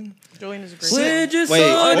 Jolene is a great We're song. just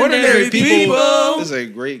Wait, ordinary people. This is a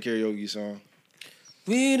great karaoke song.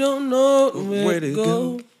 We don't know where to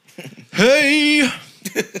go. Hey.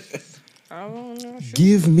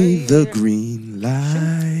 Give me the green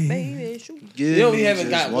light. You know we haven't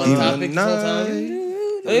got one topic sometime.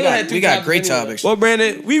 We got great topics. Well,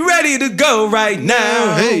 Brandon, we ready to go right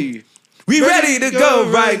now. Hey. We ready to go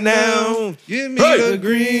right now. Give me the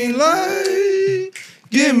green light.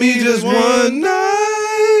 Give me just one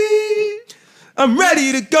night. I'm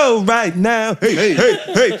ready to go right now.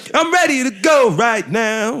 Hey. I'm ready to go right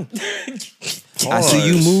now. I see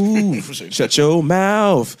you move. Shut your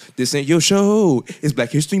mouth. This ain't your show. It's Black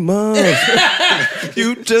History Month.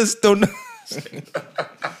 You just don't know.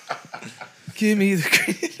 Give me the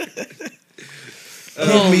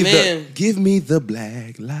Give me the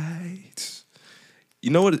black lights. You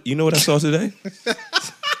know what I saw today?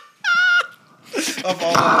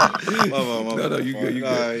 No, you good. You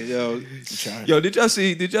good. Yo. Yo, did y'all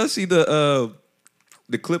see the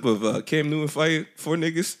clip of Cam Newton fighting 4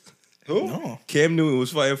 niggas? Who? No. Cam Newton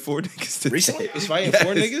was fighting 4 niggas today. Recently? He's fighting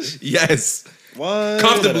 4 niggas? Yes. What?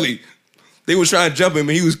 Comfortably. They was trying to jump him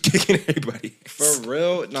and he was kicking everybody. For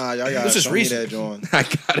real? Nah, y'all gotta This is show me recent. that, John. I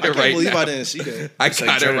got it I can't right believe now. I didn't see that. I It's got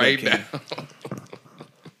like it Turner right King. now.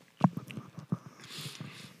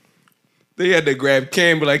 They had to grab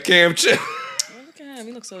Cam, but like, Cam, chill. Look at him.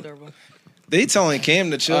 He looks so adorable. They telling Cam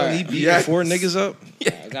to chill and he beating 4 niggas up?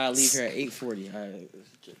 I gotta leave here at 8:40. All right.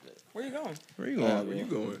 Where you going? Where you going? Where you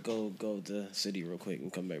going? Go to the city real quick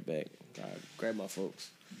and come back. Grab my folks.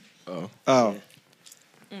 Oh. Yeah.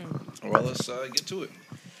 Well, let's get to it.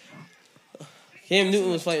 Cam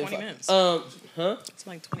Newton was fighting. 20 minutes. Huh? It's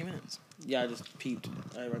like 20 minutes. Yeah, I just peeped.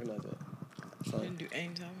 I didn't recognize that. You didn't do any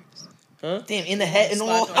topics. Huh? Damn, in the hat and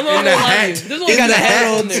all. I'm not gonna lie to you. This He got a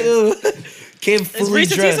hat on there. too. Came Is fully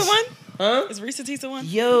Reese dressed. Tisa one? Huh? Is Reese Tisa one?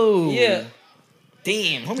 Yo. Yeah.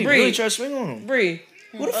 Damn, homie Bree. really tried to swing on him. Bree.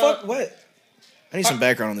 Who the fuck? What? I need some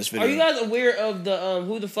background on this video. Are you guys aware of the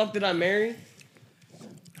Who the Fuck Did I Marry?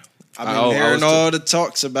 I've been hearing all the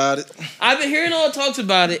talks about it. I've been hearing all the talks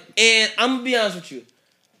about it, and I'm gonna be honest with you.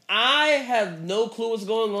 I have no clue what's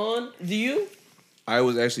going on. Do you? I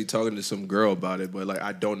was actually talking to some girl about it, but like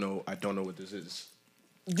I don't know what this is.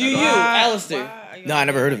 Do you, Alister? No, I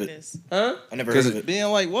never heard of it. Huh? I never heard of it. Being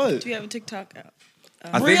like what? Do you have a TikTok app?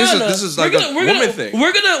 I think this is like a woman thing.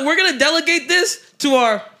 We're gonna delegate this to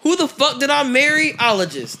our Who the Fuck Did I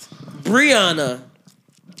Marry-ologist, Brianna.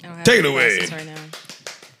 Take it away. Right now.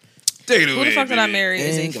 Take it Who away. the Fuck Did I Marry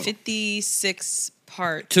is a Bingo. 56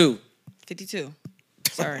 part. 52.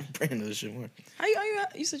 Sorry. Brandon, this shit work. How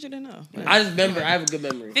you said you didn't know. I just remember. I have a good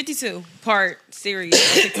memory. 52 part series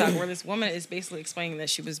on TikTok where this woman is basically explaining that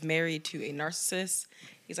she was married to a narcissist.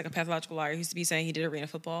 He's like a pathological liar. He used to be saying he did arena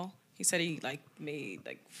football. He said he like made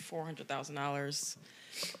like $400,000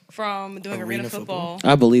 from doing arena football.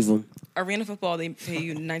 I believe him. Arena football, they pay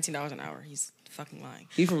you $19 an hour. He's fucking lying.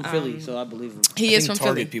 He's from Philly, so I believe him. He is from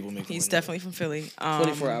Target Philly. people make He's money. definitely from Philly.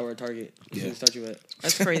 24-hour Target. Yeah. Start you at.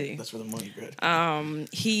 That's crazy. That's where the money good.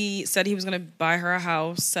 He said he was gonna buy her a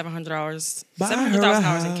house,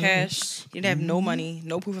 $700,000 in cash. He didn't have no money,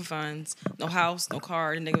 no proof of funds, no house, no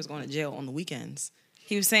car. The nigga was going to jail on the weekends.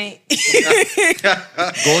 He was saying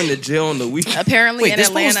Going to jail on the weekend. apparently Wait, in this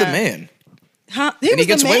Atlanta. fool's the man. Huh? And he was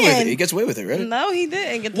gets the away with man. it. He gets away with it, right? No, he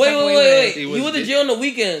didn't get the Wait, fuck away with it. He went to jail on the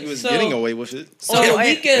weekend. He was so, getting away with it. So on the There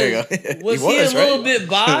weekend, you go. was He he, was, a little right? bit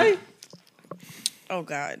by? Oh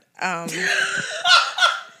God.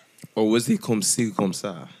 Or was he comme ci, comme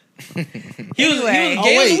ça? He was gay on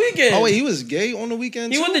the weekend. Oh wait, he was gay on the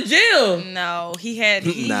weekend. He too? went to jail. No, he had.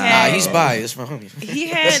 Nah, he's bi. It's my homie. He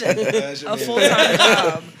had a full-time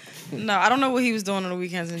job. No, I don't know what he was doing on the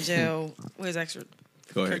weekends in jail with his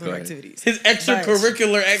extracurricular activities. His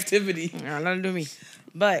extracurricular activity. Nothing to do with me.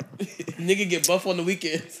 But nigga get buff on the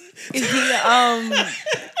weekends.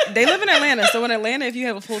 they live in Atlanta. So in Atlanta, if you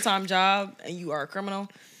have a full-time job and you are a criminal,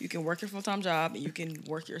 you can work your full-time job and you can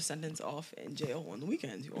work your sentence off in jail on the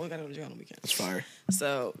weekends. You only gotta go to jail on the weekends. That's fire.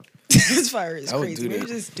 So this fire is I would crazy. do Maybe that.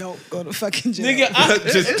 just don't go to fucking jail.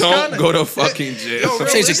 Nigga, Just don't go to fucking jail. I'm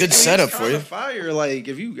saying it's a good setup for you. Fire, like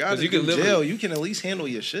if you got to you can live jail, with- you can at least handle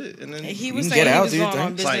your shit, and then He You was can saying get he out, was dude. going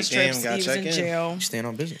on It's business like, damn, trips. gotta He was check in in. jail. Stand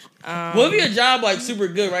on business. What if your job like super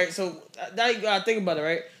good, right? So now you gotta think about it,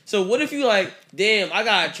 right? So what if you like, damn, I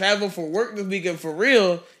gotta travel for work this weekend for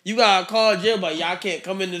real? You gotta call jail, but y'all can't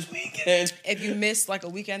come in this weekend. If you miss like a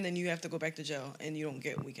weekend, then you have to go back to jail, and you don't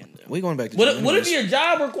get weekend jail. We going back to jail. What if anyways. your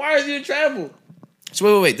job requires you to travel?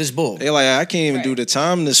 So wait. This is bull. they like I can't even do the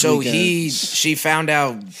time this So weekend. she found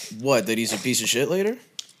out what, that he's a piece of shit later?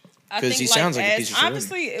 I 'Cause think, he sounds like a piece of shit.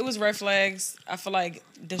 Honestly, it was red flags. I feel like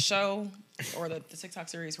the show or the TikTok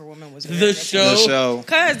series where women was The show.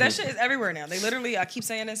 because that shit is everywhere now. They literally, I keep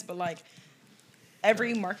saying this, but like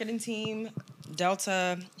every marketing team,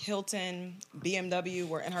 Delta, Hilton, BMW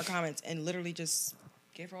were in her comments and literally just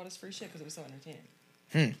gave her all this free shit because it was so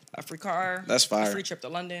entertaining. A free car. That's fire. A free trip to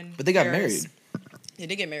London. But they got Paris. married. They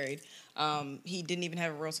did get married. He didn't even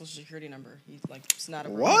have a real social security number. He's like, it's not a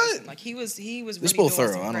real What? person. Like he was This really bull doing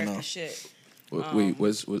thorough, some I don't crafty know. shit. Wait,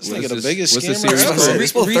 what's nigga the this? biggest What's the scammer series ever. called?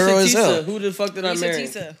 This bull thorough as hell. Who the fuck did I Risa marry?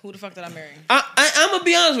 Tisa, who the fuck did I marry? I'm gonna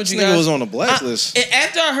be honest with This you nigga guys. was on the blacklist.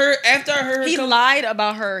 After I heard her He come- lied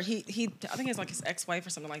about her. He I think it's like his ex-wife or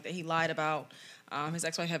something like that. He lied about his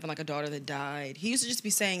ex-wife having like a daughter that died. He used to just be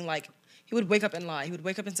saying like he would wake up and lie. He would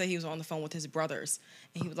wake up and say he was on the phone with his brothers,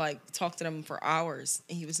 and he would like talk to them for hours,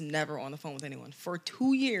 and he was never on the phone with anyone. For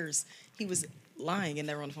 2 years, he was lying and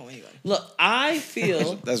never on the phone with anybody. Look, I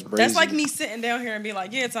feel That's crazy. That's like me sitting down here and be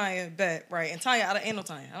like, yeah, Tanya, bet, right. And Tanya, ain't no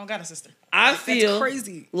Tanya. I don't got a sister. I That's feel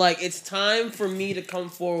crazy. like it's time for me to come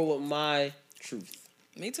forward with my truth.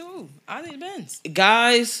 Me too. I think it depends.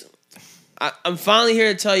 Guys, I'm finally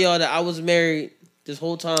here to tell y'all that I was married this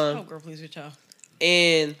whole time. Oh, girl, please with y'all.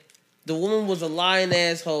 And the woman was a lying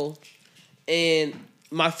asshole. And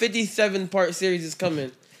my 57 part series is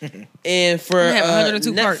coming. And for I'm gonna have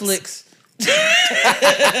 102 parts. Netflix,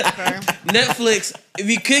 Netflix, if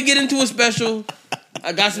you could get into a special,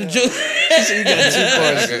 I got some jokes. You got 2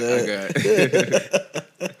 parts. I got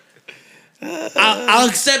it. I'll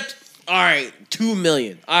accept All right, 2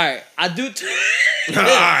 million. All right, I do. All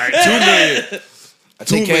right, 2 million. I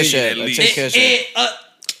take cash at least.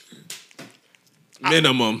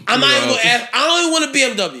 Minimum. I'm not even gonna ask. I don't even want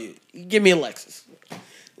a BMW. Give me a Lexus.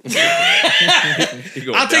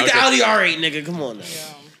 I'll take the Audi R8, nigga. Come on now.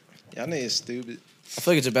 Y'all niggas stupid. I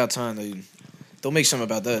feel like it's about time they'll make something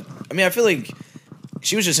about that. I mean, I feel like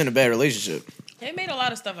she was just in a bad relationship. They made a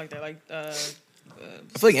lot of stuff like that. Like, I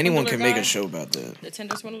feel like anyone can make a show about that. The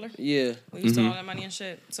Tinder swindler. Yeah. When you stole all that money and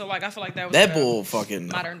shit. So like, I feel like that was That bull fucking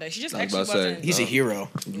modern day. She just I was actually about to say, wasn't. He's a hero.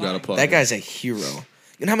 You gotta applaud That him. guy's a hero.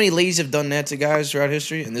 You know how many ladies have done that to guys throughout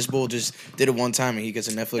history? And this bull just did it one time and he gets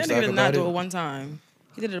a Netflix That doc nigga did about not it. do it one time.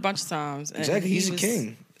 He did it a bunch of times. And Exactly, he's a was-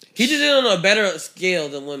 king. He did it on a better scale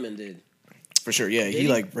than women did. For sure, yeah. He he?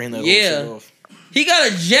 like ran that whole Yeah. shit off. He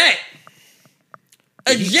got a jet.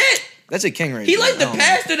 A jet. That's a king right He there. like the I don't know.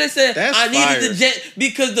 pastor that said, That's I needed fire. the jet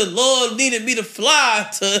because the Lord needed me to fly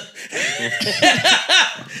to.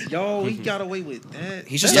 Yo, he got away with that.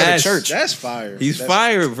 He should That's- start a church. That's fire. He's That's,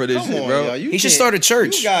 fired for this come shit, on, bro. Yo, you He should can't- start a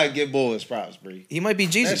church. You gotta give Bull his props, Bree. He might be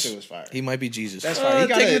Jesus. That shit was fire. He might be Jesus. That's fire. He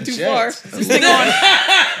got taking a it too jet. far.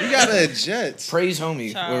 He got a jet. Praise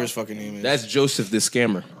homie, Child. whatever his fucking name is. That's Joseph the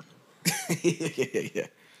scammer. yeah.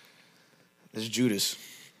 That's Judas.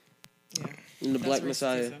 In the That's Black racism.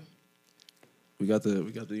 Messiah. We got the,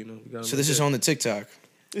 you know, we got. So this is on the TikTok.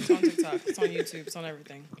 It's on TikTok. It's on YouTube. It's on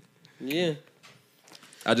everything. Yeah.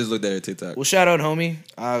 I just looked at her TikTok. Well, shout out, homie.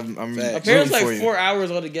 I'm Apparently rooting it's for like you. 4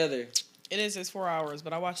 hours altogether. It is. It's 4 hours,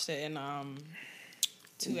 but I watched it in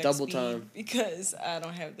 2x Double speed time. because I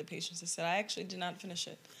don't have the patience to sit. I actually did not finish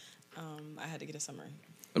it. I had to get a summary.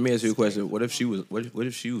 Let me ask you a question. What if she was? What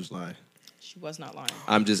if she was lying? She was not lying.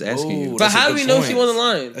 I'm just asking you. Ooh, But that's a how do good we know point. she wasn't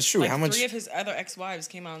lying? That's true. Like How much? 3 of his other ex-wives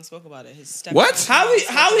came out and spoke about it. His step. What? How we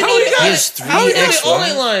know He they has got? How we know they all ain't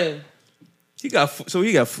ex-wives? lying?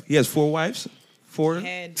 He has 4 wives. 4.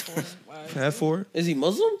 Had 4 wives. Had 4. Is he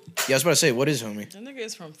Muslim? Yeah, I was about to say, what is homie? That nigga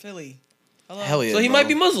is from Philly. Hello. Hell yeah. So he bro. might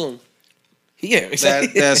be Muslim. Yeah,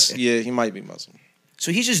 exactly. That's he might be Muslim.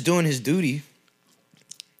 So he's just doing his duty.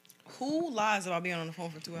 Who lies about being on the phone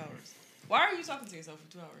for 2 hours? Why are you talking to yourself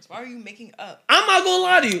for 2 hours? Why are you making up? I'm not gonna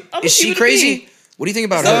lie to you. I'm Is she crazy? What do you think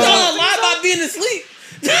about Sometimes her? I lie about being asleep.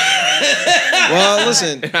 Well,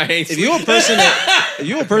 listen. If you're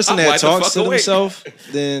a person that wide the talks fuck to awake. himself,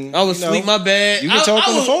 then I was you know, asleep. My bad. You can talk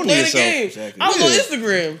on the was phone to playing a yourself. game. Exactly. I was Yeah. on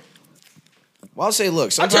Instagram. Well, I'll say, look, I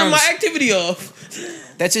sometimes turned my activity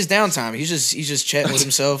off. that's his downtime. He's just chatting with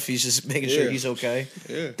himself. He's just making sure Yeah. he's okay.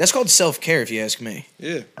 Yeah. That's called self-care, if you ask me.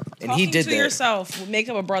 Yeah. And he did to that. yourself would make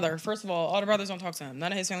up a brother. First of all the brothers don't talk to him.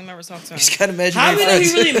 None of his family members talk to him. He's got imaginary How do we know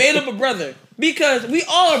friends. he really made up a brother? Because we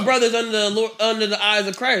all are brothers under the Lord, under the eyes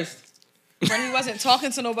of Christ. When he wasn't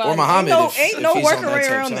talking to nobody. Or Muhammad, Ain't no if he's on working that way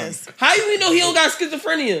type around time. this. How do we know he don't got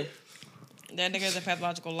schizophrenia? That nigga is a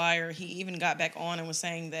pathological liar. He even got back on and was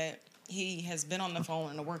saying that he has been on the phone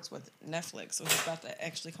and works with Netflix, so he's about to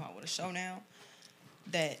actually come out with a show now.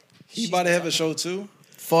 That He about to have a show too.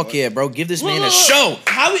 Fuck yeah, bro. Give this man a Look, show.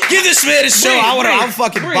 How we, Give this man a show. I'm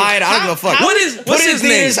fucking Bree, buying it. I don't give a fuck. What is Put what's it in his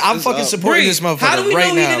name? theaters. I'm fucking supporting Bree, this motherfucker how do we right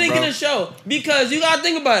know now, he didn't bro. get a show? Because you gotta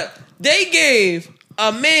think about it. They gave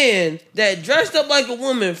a man that dressed up like a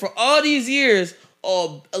woman for all these years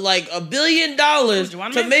like $1 billion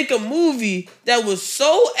to make a movie that was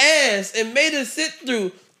so ass and made us sit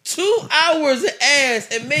through 2 hours of ass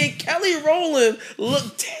and made Kelly Rowland look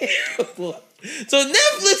terrible. So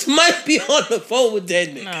Netflix might be on the phone with that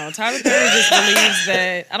nigga. No, Tyler Perry just believes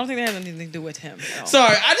that. I don't think that has anything to do with him. No.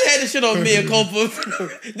 Sorry, I just had to shit on Mia Culpa.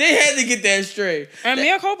 They had to get that straight. And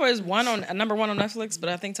Mia Culpa is number one on Netflix, but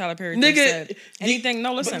I think Tyler Perry Nigga, said anything.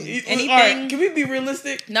 No, listen. Anything. All right, can we be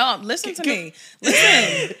realistic? No, listen to me.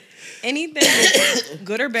 Listen. Anything that's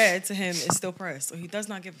good or bad to him is still press, so he does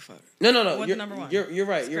not give a fuck. No. What's You're, number one? You're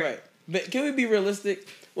right. You're right. But can we be realistic?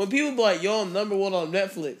 When people be like, "Yo, I'm number one on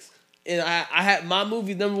Netflix," and I had my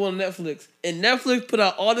movie number one on Netflix, and Netflix put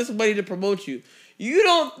out all this money to promote you, you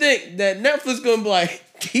don't think that Netflix gonna be like,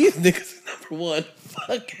 "These niggas are number one"?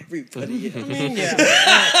 Fuck everybody. I mean, yeah.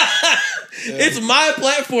 It's my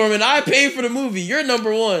platform, and I pay for the movie. You're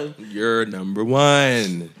number one. You're number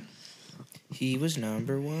one. He was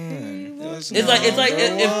number one. It's like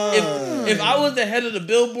if I was the head of the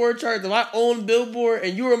Billboard chart, if I owned Billboard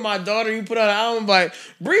and you were my daughter, and you put out an album like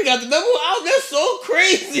Bree got the number one album. That's so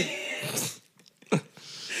crazy.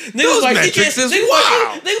 Niggas like she can't.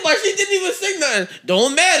 Niggas like she didn't even sing nothing.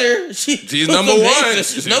 Don't matter. She's number one.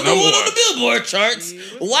 She's number one on the Billboard charts.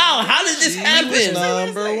 Wow, how did this happen?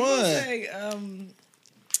 Number one.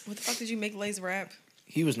 What the fuck did you make Lay's rap?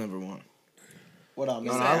 He was number one. What up,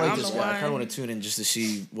 No, man? I like I'm this the guy. I one. kind of want to tune in just to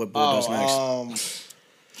see what Bull does next.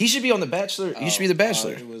 He should be on The Bachelor. He should be The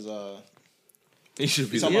Bachelor. It was He should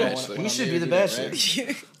be the Talking about Bachelor. He should be The Bachelor.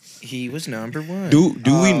 He was number one. Do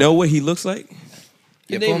we know what he looks like?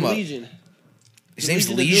 Yeah, His pull him name's up. Legion. His name's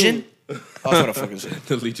Legion of Legion? Oh, I thought I fucking said.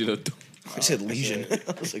 The Legion of Doom. I said Legion.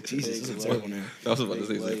 I was like, Jesus, this is a terrible name. I was about to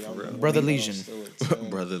say that for real. Brother Legion.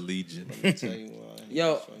 Brother Legion.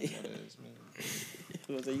 Yo.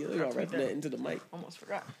 Y'all rapping that into the mic. Almost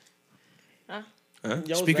forgot. Huh? Huh?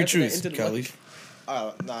 Y'all Speak your was rapping that truth, into the Kelly. mic.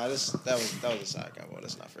 Oh, nah, that was a side combo.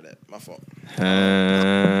 That's not for that. My fault.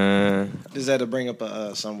 Just had to bring up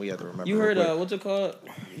something we had to remember. You heard real quick. what's it called?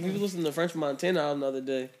 We was listening to French Montana album the other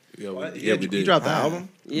day. Yeah, What? we did. You dropped the album?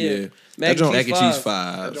 Yeah. Mac and Cheese That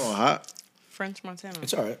 5. joint hot. French Montana.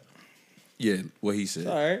 It's all right. Yeah, what he said.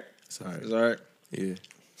 It's all right. It's all right. It's all right. Yeah.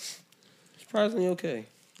 Surprisingly okay.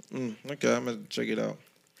 Okay, I'm gonna check it out.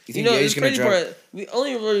 You know, it's crazy part. We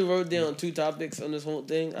only really wrote down 2 topics on this whole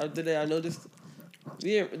thing. Today I noticed.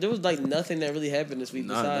 Yeah, there was like nothing that really happened this week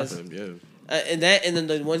besides nothing, and then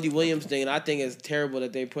the Wendy Williams thing. And I think it's terrible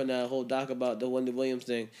that they put out a whole doc about the Wendy Williams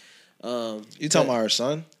thing. You talking about her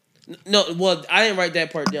son? No, well, I didn't write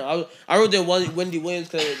that part down. I wrote down Wendy Williams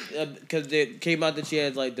because it came out that she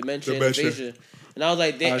had like dementia and aphasia. And I was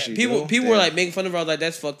like, people were like making fun of her. I was like,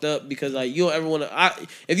 that's fucked up because like you don't ever want to.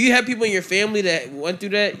 If you have people in your family that went through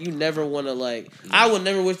that, you never want to like. I would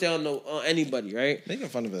never wish that on anybody, right? Making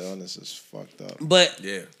fun of the illness is fucked up. But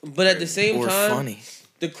at the same time, funny.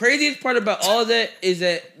 The craziest part about all that is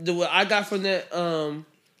that what I got from that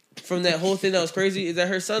whole thing that was crazy is that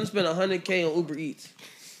her son spent $100K on Uber Eats.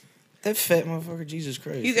 That fat motherfucker, Jesus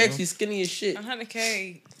Christ. He's bro. actually skinny as shit.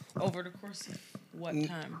 $100K over the course of what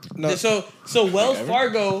time? No. So Wells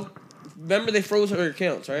Fargo, remember they froze her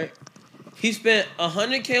accounts, right? He spent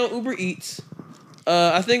 $100K on Uber Eats.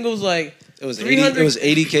 I think it was like it was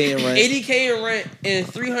 $80K in rent. $80K in rent and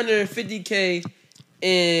 $350K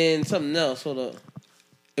in something else. Hold up.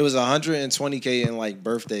 It was $120K in like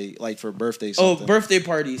birthday, like for birthday. Something. Oh, birthday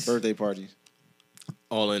parties. Birthday parties.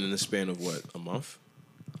 All in the span of what? A month?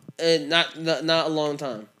 And not a long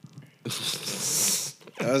time.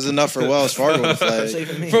 That was enough for Wells Fargo to flag.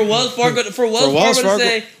 For Wells Fargo to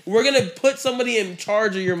say we're gonna put somebody in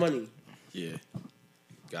charge of your money. Yeah,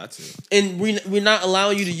 got to. And we're not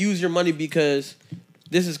allowing you to use your money because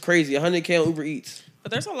this is crazy. $100K on Uber Eats.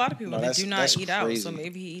 But there's a lot of people that do not that's eat out, crazy. so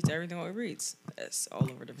maybe he eats everything on Uber Eats. That's all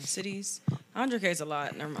over different cities. $100K is a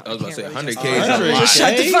lot. Never mind. I was about to say Can't really 100K is a lot. Just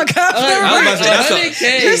shut the fuck up. I was about to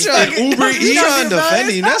say Just like Uber You Eats got on me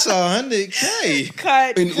defending. That's $100K.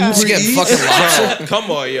 Cut. In Uber getting Eats? fucking lobster. Come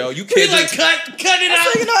on, yo. You He's can't like, just... cut it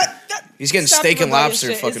out. You know what? He's getting Stop steak and about your lobster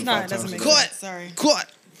shit. fucking It's not. 5 It doesn't times. make sense. Sorry.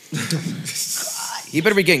 Cut. He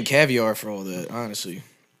better be getting caviar for all that, honestly.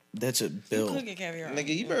 That's a bill. Could get caviar.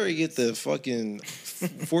 Nigga, you better get the fucking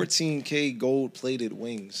 14K gold plated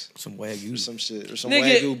wings. Some Wagyu. Or some shit. Or some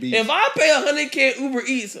Nigga, Wagyu beef. if I pay $100K Uber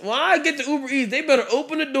Eats, when I get to Uber Eats, they better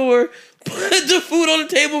open the door, put the food on the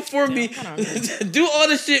table for me, do all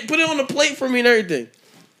the shit, put it on the plate for me and everything.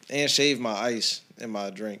 And shave my ice in my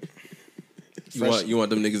drink. You want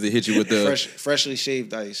them niggas to hit you with the freshly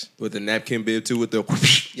shaved ice. With the napkin bib too, with the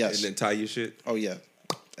yes, and then tie your shit. Oh yeah,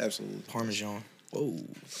 absolutely. Parmesan. Whoa.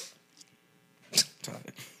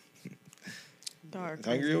 Dark.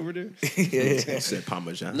 Hungry over there? Yeah. Said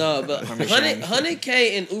Parmesan. No, but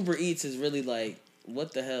 100K in Uber Eats is really like,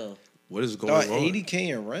 what the hell? What is going on? 80K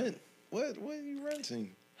in rent? What are you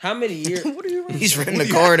renting? How many years? What are you renting? He's renting a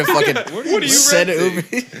car to fucking what are you set a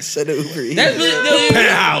renting? Uber. Set a Uber Eats. That's really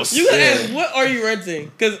penthouse. You can ask, what are you renting?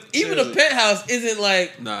 Because even a penthouse isn't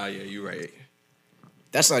like. Nah, yeah, you're right.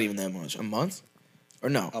 That's not even that much. A month? Or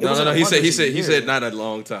no? No. He said not a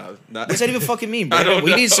long time. Not, What's that even fucking mean, bro? I don't We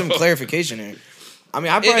know. need some clarification here. I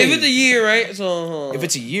mean, I probably, If it's a year, right? So if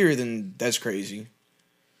it's a year, then that's crazy.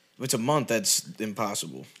 If it's a month, that's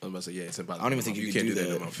impossible. I was about to say, yeah, it's impossible. I don't even think you can't can do that in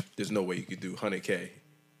that. a month. There's no way you could do 100K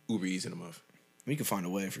Uber Eats in a month. We can find a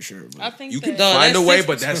way for sure. But I think You that can find a way,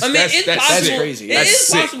 but that's it's that's possible. sick. crazy. It That's is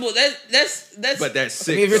sick. possible. That's. But that's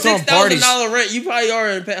sick. I mean, if you're throwing parties, $6,000 rent, you probably are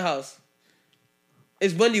in a penthouse.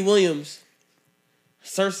 It's Wendy Williams,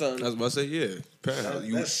 her son. I was about to say, yeah, penthouse.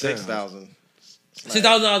 You That's penthouse. $6,000.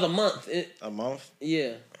 $6,000 a month. A month?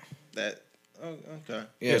 Yeah. That. Oh, okay.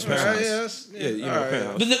 Yeah, it's Alright, penthouse. yeah, You know, alright.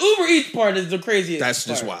 penthouse. But the Uber Eats part is the craziest. That's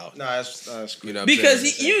just part. wild. No, that's You know, what I'm Because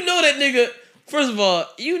saying? you know that nigga. First of all,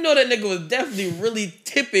 you know that nigga was definitely really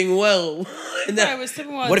tipping well. And I was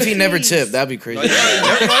tipping what if he never tipped? That'd be crazy.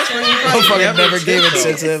 Motherfucker never gave a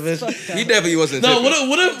tip to that bitch. He definitely wasn't. No,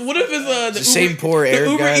 tipping. what if it's The same poor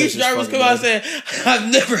Arab Uber guy Eats that's just drivers fucking come out bad. saying,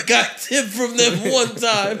 "I've never got tipped from them one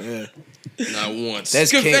time." Yeah. Not once.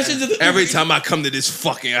 That's Confessions of the Every time I come to this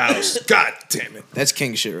fucking house, god damn it. That's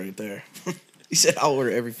king shit right there. He said I'll order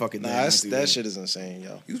every fucking thing. That shit is insane,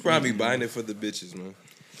 yo. He was probably buying it for the bitches, man. I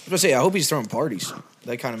was gonna say, I hope he's throwing parties.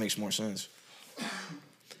 That kind of makes more sense.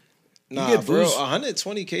 Nah, get bro, booze.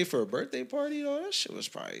 $120K for a birthday party, though? That shit was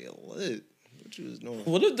probably lit. What you was doing?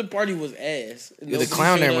 What if the party was ass? Yeah, the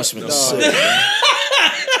clown there must have been sick.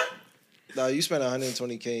 No, you spent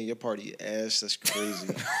 $120K in your party ass. That's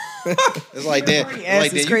crazy. It's like that. Party ass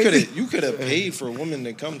Like is that. You could have paid for a woman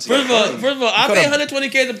to come to. First your of party. all, I pay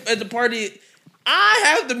 $120K at the party. I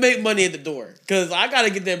have to make money at the door because I gotta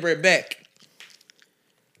get that bread back.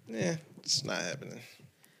 Yeah, it's not happening.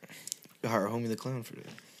 You hire homie the clown for that.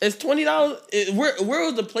 It's $20. Where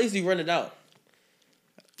was the place you rented out?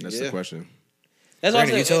 That's the question. That's what I'm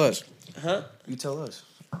Brandon, saying. you tell us. Huh? You tell us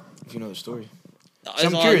if you know the story. It's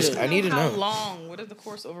I'm all curious. good. I need to How know. long? What is the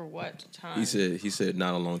course over what time? He said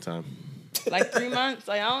not a long time. Like 3 months?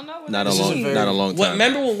 Like I don't know. Not a long time.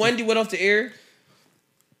 Remember when Wendy went off the air?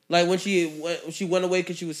 Like when she went away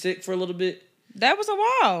because she was sick for a little bit. That was a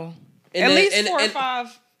while. And At then- least and- 4 or and-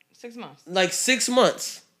 5, 6 months. Like 6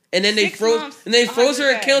 months, and then they 6 froze. months, And they froze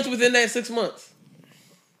her 100K. accounts within that 6 months.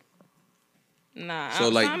 Nah. So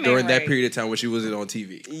like during that period of time when she wasn't on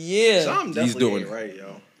TV. Yeah. Something He's definitely doing ain't it. right,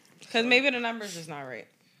 yo. Because maybe the numbers is not right.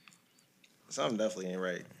 Something definitely ain't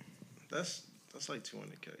right. That's like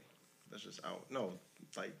 200K. That's just out. No,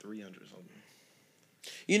 like 300 or something.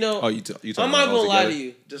 You know, Oh, you talking I'm not about gonna lie to altogether?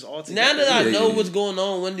 you. Just all Now together. that I Yeah, know yeah, what's going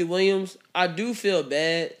on with Wendy Williams, I do feel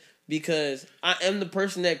bad because I am the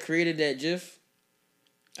person that created that GIF.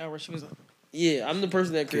 Oh, where she was. Yeah, I'm the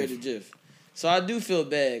person that created GIF. So I do feel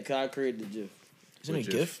bad because I created the GIF. Isn't it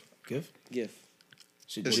GIF? GIF? GIF.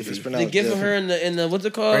 She It's did. The GIF of her in the what's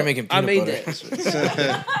it called? Right, making I peanut made butter.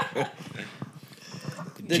 that.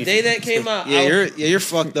 The day that came out, Yeah, you're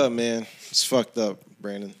fucked up, man. It's fucked up,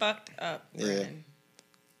 Brandon. Fucked up. Yeah. Brandon.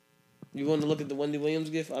 You want to look at the Wendy Williams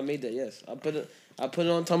GIF? I made that. Yes, I put it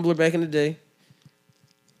on Tumblr back in the day.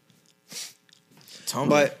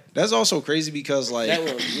 But that's also crazy because like That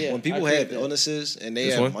one, yeah, when people I have created that. illnesses and they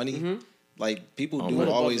This have one? money, like people Oh, do one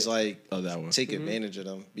above always it. like that one. take advantage of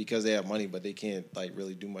them because they have money, but they can't like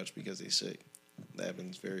really do much because they sick. That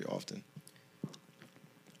happens very often.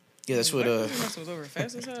 Yeah, that's what. This was over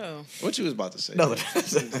fast as hell. What you was about to say? No,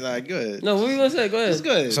 Nah, good. No, what were you gonna say? Go ahead. It's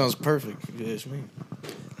good. sounds perfect. If you ask me.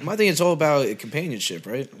 I think it's all about companionship,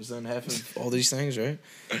 right? Is that half of all these things, right?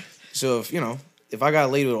 So if I got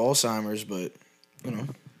laid with Alzheimer's, but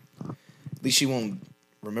at least she won't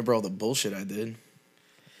remember all the bullshit I did.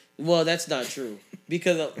 Well, that's not true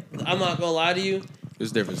because I'm not gonna lie to you.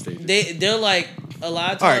 There's different stages. They're like a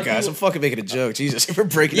lot of times. All right, guys, I'm people- fucking making a joke. Jesus, we're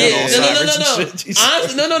breaking down Yeah, Alzheimer's no. and shit. Jesus.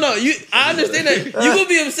 Honestly, no. I understand that. You gonna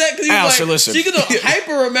be upset because you Alister, like listen. she gonna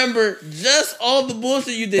hyper remember just all the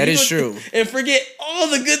bullshit you did. That You is gonna- true. and forget all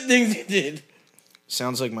the good things you did.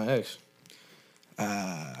 Sounds like my ex.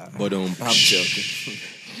 But I'm joking.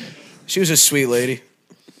 She was a sweet lady.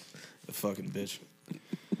 The fucking bitch.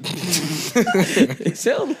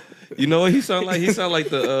 You know what he sound like? He sound like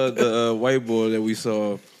the white boy that we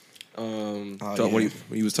saw. When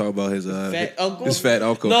he was talking about his Fat uncle? His fat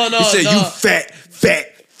uncle. No, He said, no. "You fat."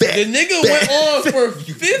 The nigga went on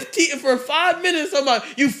for 5 minutes talking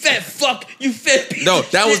about you fat fuck, you fat piece No, of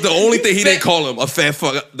that was shit, the only you thing he fat- didn't call him a fat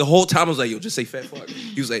fuck. The whole time I was like, yo, just say fat fuck.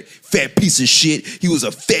 He was like, fat piece of shit. He was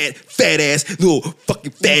a fat ass little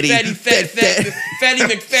fucking fatty. Fatty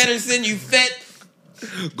McFatterson, you fat.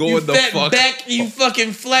 Go you in the fat fuck. back, you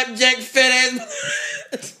fucking flapjack fat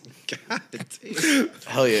ass.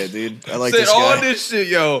 Hell yeah, dude. I like Said this all guy. this shit,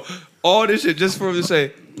 yo. All this shit just for him to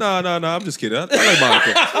say, no, I'm just kidding. I like my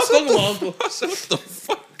uncle. I fuck with my uncle. I said, what the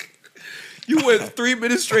fuck? You went 3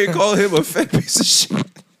 minutes straight calling him a fat piece of shit.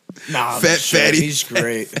 Nah, Fat fatty. He's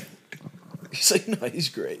great. He's like, no, he's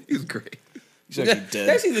great. He's great. He's actually dead.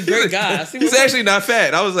 Actually, he's a great guy. I see He's what- actually not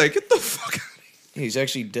fat. I was like, get the fuck out. He's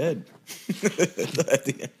actually dead.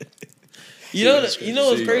 You know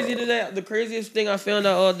what's crazy today? The craziest thing I found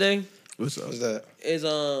out all day What's up? What's that? is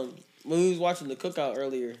when we was watching the cookout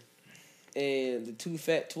earlier, and the two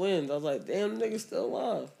fat twins. I was like, damn, niggas still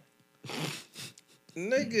alive.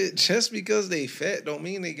 Nigga, just because they fat don't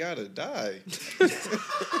mean they gotta die.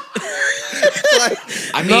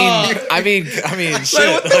 I mean, shit.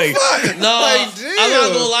 What the fuck? No, Like, damn. I'm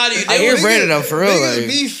not gonna lie to you. I hear Brandon up for real. Niggas Like,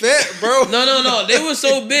 be fat, bro. No. They were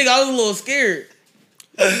so big, I was a little scared.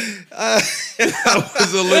 I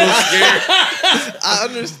was a little scared. I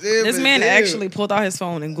understand. This but man damn. actually pulled out his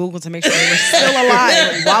phone and Googled to make sure they were still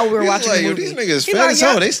alive while we were He's watching like, the yo, movie. these niggas He fat like, as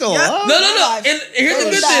hell. yeah, They still yeah. alive? No. And here's the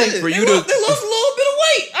Oh, good shit. thing. For They you lost to- a little bit of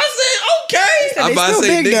weight. I said, okay. said I'm they about to still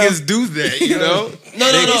say big, niggas though. do that, you know?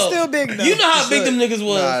 No. They still big, though. You know how big them niggas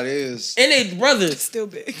was. Nah, it is. And they brothers. Still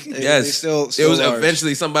big. Yes. They still it was large.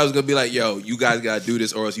 eventually somebody was gonna be like, yo, you guys gotta do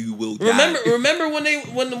this or else you will die. Remember when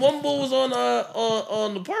the one bull was on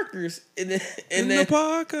the Parkers and then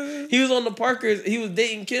Parker. He was on the Parkers. He was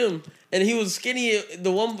dating Kim and he was skinny.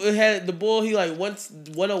 The one had the bull. He like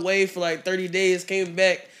went away for like 30 days, came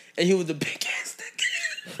back, and he was a big ass nigga.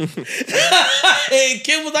 And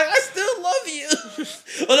Kim was like, I still love you.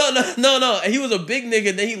 Oh no. And he was a big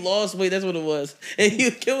nigga. Then he lost weight. That's what it was. And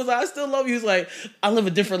Kim was like, I still love you. He was like, I live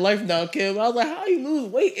a different life now, Kim. I was like, how you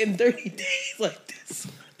lose weight in 30 days like this?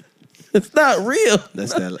 It's not real.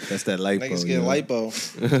 That's that lipo. Niggas get lipo.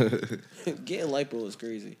 Getting lipo is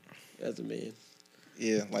crazy. As a man.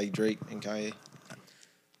 Yeah, like Drake and Kanye.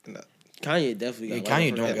 Kanye definitely got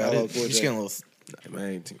Kanye lipo. don't got it. He's getting a little.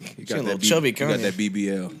 Man, you getting got a little that chubby. You got that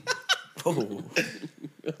BBL. Oh.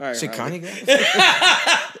 Right, Shit, Kanye got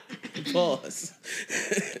it? Pause.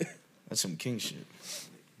 That's some king shit.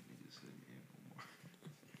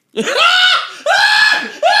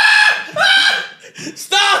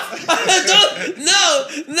 Stop! No,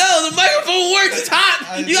 the microphone works. It's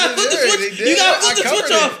hot. You gotta flip the switch. You gotta flip the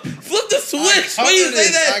switch off. Flip the switch. Why do you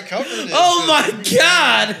say that? I covered it. Oh my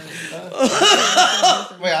god!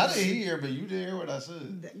 Wait, I didn't hear, but you did hear what I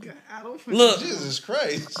said. Look, Jesus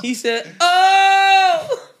Christ. He said,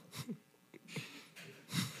 "Oh."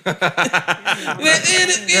 Within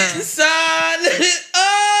it inside.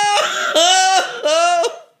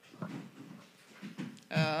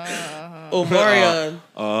 Oh, Marion.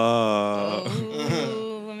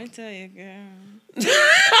 Ooh, let me tell you, girl.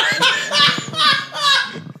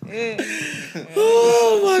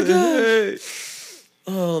 Oh my god.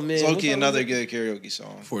 Oh man. It's okay, another good karaoke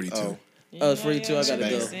song. 42. Oh, it's 42. I gotta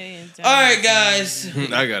go. All right, guys.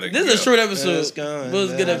 I gotta This is a short episode, but it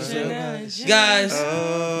was a good episode. Guys,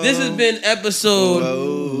 this has been episode.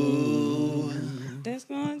 That's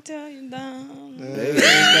gonna tell you down.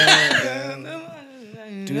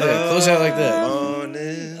 Do that. Close out like that.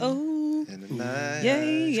 Oh, yeah.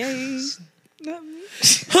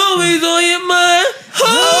 Homies on your mind.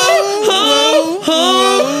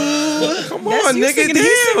 Come on, nigga.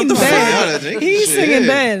 Damn. What the bad. He's singing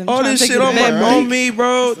bad. All this shit on me,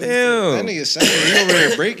 bro. Damn. that nigga singing. He over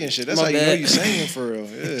there breaking shit. That's My how you know bad. you singing for real.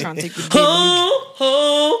 Yeah. Trying to take the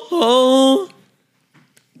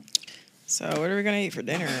So what are we gonna eat for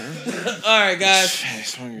dinner? All right, guys.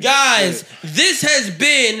 Guys, this has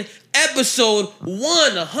been episode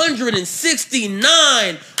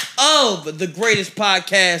 169 of the greatest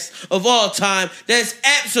podcast of all time. That's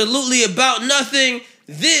absolutely about nothing.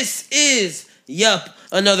 This is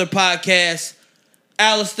another podcast.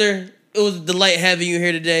 Alister, it was a delight having you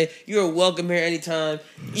here today. You're welcome here anytime,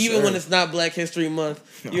 even when it's not Black History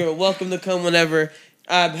Month. You're welcome to come whenever.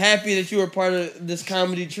 I'm happy that you were part of this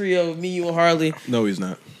comedy trio of me, you, and Harley. No, he's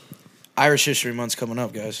not. Irish History Month's coming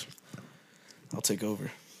up, guys. I'll take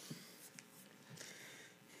over.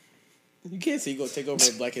 You can't say you're going to take over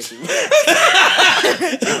in Black History Month.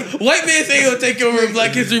 White man say you're going to take over in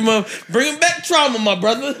Black History Month. Bring back trauma, my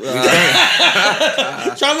brother.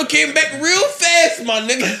 Trauma came back real fast, my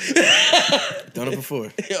nigga. Done it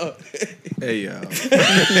before. Yo. Hey, yo.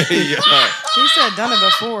 He said done it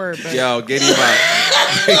before, but Yo, get him out.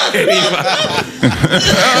 Get him out.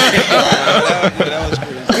 That was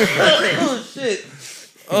crazy. Oh, shit.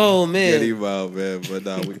 Oh, man. Get him out, man. But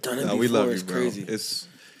we love you, bro. Crazy.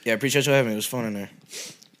 Yeah, I appreciate you having me. It was fun in there.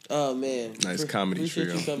 Oh, man. Nice comedy Appreciate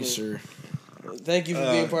trio. you coming. Yes, sir. Thank you for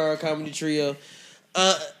being part of our comedy trio.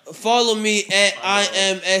 Follow me at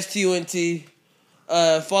IMSTUNT.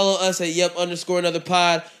 Follow us at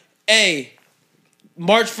 _another_pod. Hey,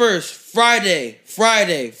 March 1st,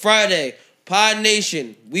 Friday, Pod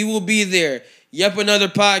Nation. We will be there. Another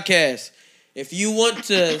podcast. If you want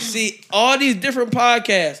to see all these different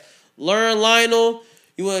podcasts, learn Lionel.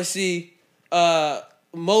 You want to see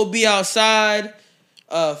Mo be outside.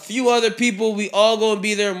 A few other people. We all going to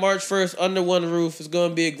be there March 1st under one roof. It's going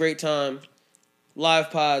to be a great time.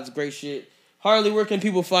 Live pods, great shit. Harley, where can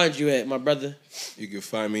people find you at, my brother? You can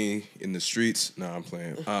find me in the streets. No, I'm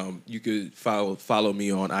playing. You could follow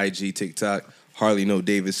me on IG, TikTok, Harley No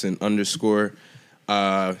Davidson _.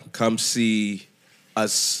 Come see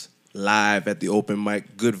us live at the open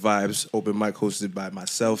mic, Good Vibes open mic hosted by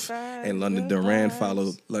myself and London Duran.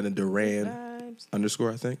 Follow London Duran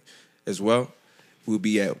 _ I think, as well. We'll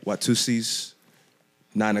be at Watusi's,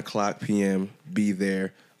 9:00 p.m. Be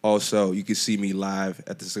there. Also, you can see me live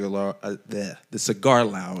at the Cigar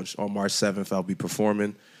Lounge on March 7th. I'll be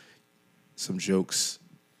performing. Some jokes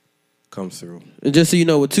come through. And just so you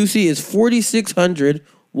know, Watusi is 4600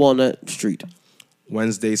 Walnut Street.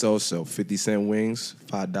 Wednesdays also, 50-cent wings,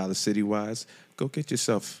 $5 citywise. Go get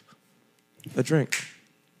yourself a drink.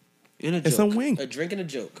 And some wing. A drink and a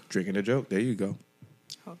joke. Drinking a joke. There you go.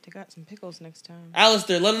 Hope they got some pickles next time.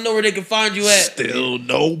 Alister, let them know where they can find you at. Still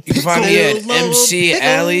no You can find me at Pickles. MC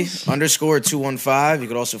Alley _215. You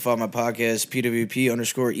could also follow my podcast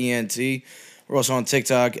PWP_ENT. We're also on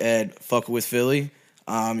TikTok at PhuckWitPhilly. You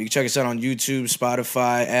can check us out on YouTube,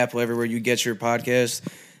 Spotify, Apple, everywhere you get your podcast.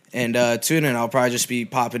 And tune in. I'll probably just be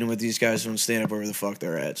popping in with these guys from stand up wherever the fuck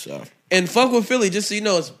they're at. So And Fuck with Philly, just so you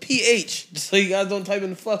know, it's PH. Just so you guys don't type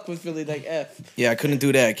in Fuck with Philly like F. yeah, I couldn't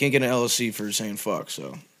do that. I can't get an LLC for saying fuck.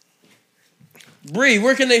 So Bree,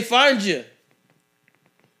 where can they find you?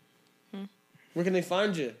 Where can they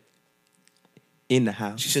find you? In the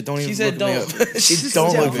house. she said, "Don't even." She said, look me don't. up. She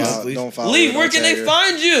don't look me up, please. Don't follow Leaf, her, where don't can they tag her.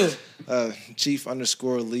 find you?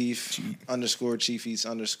 Chief_Leaf _Chief Eats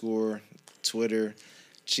 _ Twitter,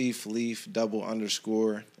 Chief Leaf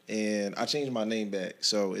 __ and I changed my name back,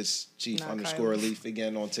 so it's Chief Not _Leaf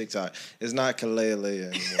again on TikTok. It's not Kalea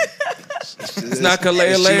anymore. It's not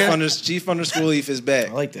Kalea. Chief _Leaf is back.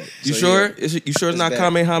 I like that. You So, sure? yeah, You sure it's not back.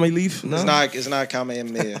 Kamehameha Leaf? No. It's not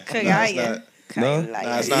Kamehameha. Kagaya. No.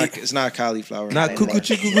 It's not cauliflower. Not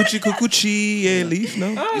kukuchi yeah, Leaf. No.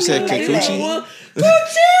 You said Kikuchi?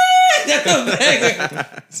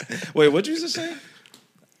 Wait, what you just say?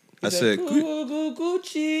 I said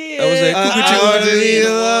Gucci. That was a Kukuchi.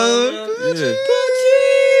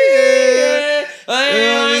 I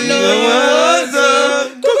know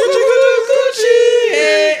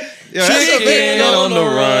Yo, that's a Chicken banger. on the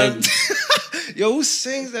run. Yo, who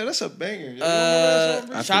sings that? That's a banger. Yo, that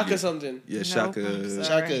song? Shaka something. Yeah, Shaka.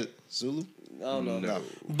 Shaka Zulu? I don't know. No.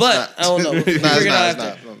 But I don't know. We'll figure it out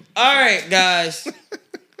after. All right, guys.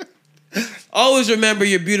 Always remember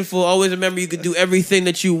you're beautiful. Always remember you can do everything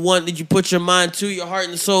that you want, that you put your mind to, your heart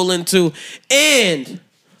and soul into. And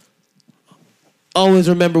always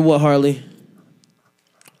remember what, Harley?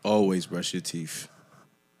 Always brush your teeth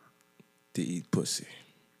to eat pussy.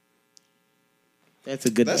 That's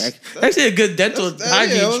a good. That's actually a good dental hygiene.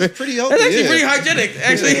 Yeah, that was trick. pretty healthy. That's actually yeah. pretty hygienic.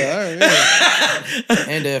 Actually. Yeah,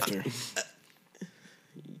 And after.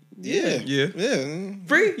 Yeah.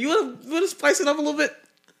 Bree, you wanna spice it up a little bit?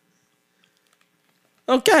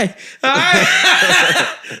 Okay. All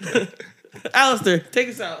right. Alister, take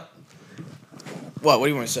us out. What do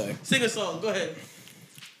you want to say? Sing a song. Go ahead.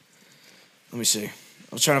 Let me see. I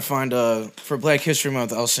was trying to find for Black History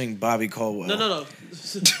Month. I'll sing Bobby Caldwell. No.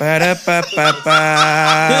 Ba-da-ba-ba-ba,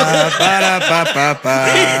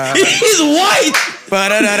 ba-da-ba-ba-ba. He's white.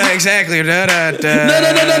 Ba-da-da-da, exactly. Da-da-da,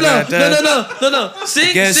 No.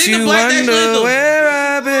 Sing Guess the you Black National wonder Anthem. where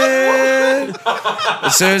I've been.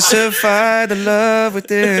 Search to find the love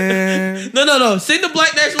within. No. Sing the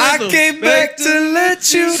Black National I Anthem. came back to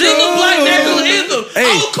let you Sing know. the Black National Anthem. Hey.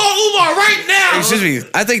 I will call Umar right now. Excuse me.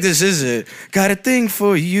 I think this is it. Got a thing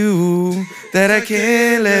for you that I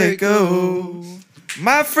can't let go.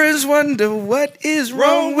 My friends wonder what is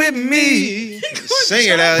wrong with me. Sing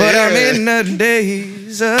it out. But I'm in the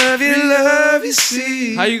days of your love, you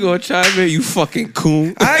see. How you gonna chime in, you fucking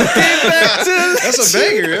coon? I came back to That's a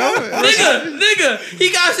banger, yo. Nigga, he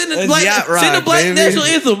got sing the That's Black, yacht rock, sing the Black baby. National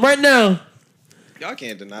Anthem right now. Y'all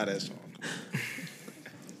can't deny that song.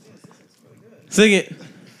 Sing it.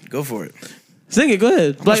 Go for it. Sing it. Go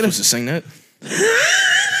ahead. I'm Black supposed to sing that.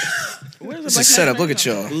 Where's the This Black is set up. National Look at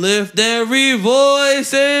y'all. Lift every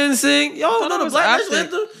voice and sing. Y'all thought know it the was Black after.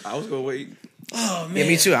 National Anthem? I was gonna wait. Oh man. Yeah,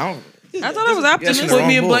 me too. I don't. I thought it was optimistic. Yes, Put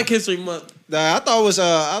me in Wrong Black bull. History Month. Nah, I thought it was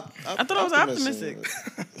I thought it was optimistic.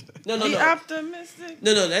 No. Be optimistic.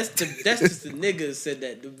 No, that's just the niggas said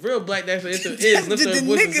that. The real Black National Anthem is lift every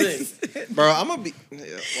voice and sing. Bro, I'm gonna be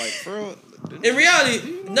like, bro. In reality,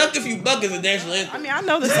 Knuck If You Buck is a national anthem. I mean, I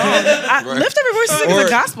know the song. Lift Every Voice and Sing is a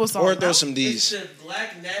gospel song. Or throw some D's. It's the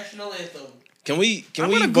Black National Anthem. Can we I'm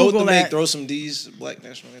vote gonna to Google make that. Throw Some D's Black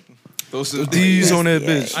National Anthem? Those some D's on that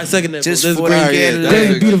bitch. I second that. Just This is for great. the yeah,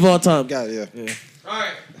 Greatest beat of all time. Got it, yeah. All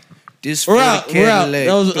right. This We're for out. the We're out.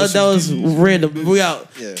 Cadillac. That was random. We out.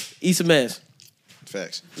 Yeah, Eat some ass.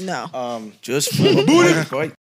 facts. No. Just for the booty.